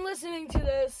have fun listening to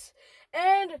this.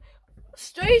 And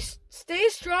stay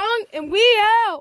strong, and we out.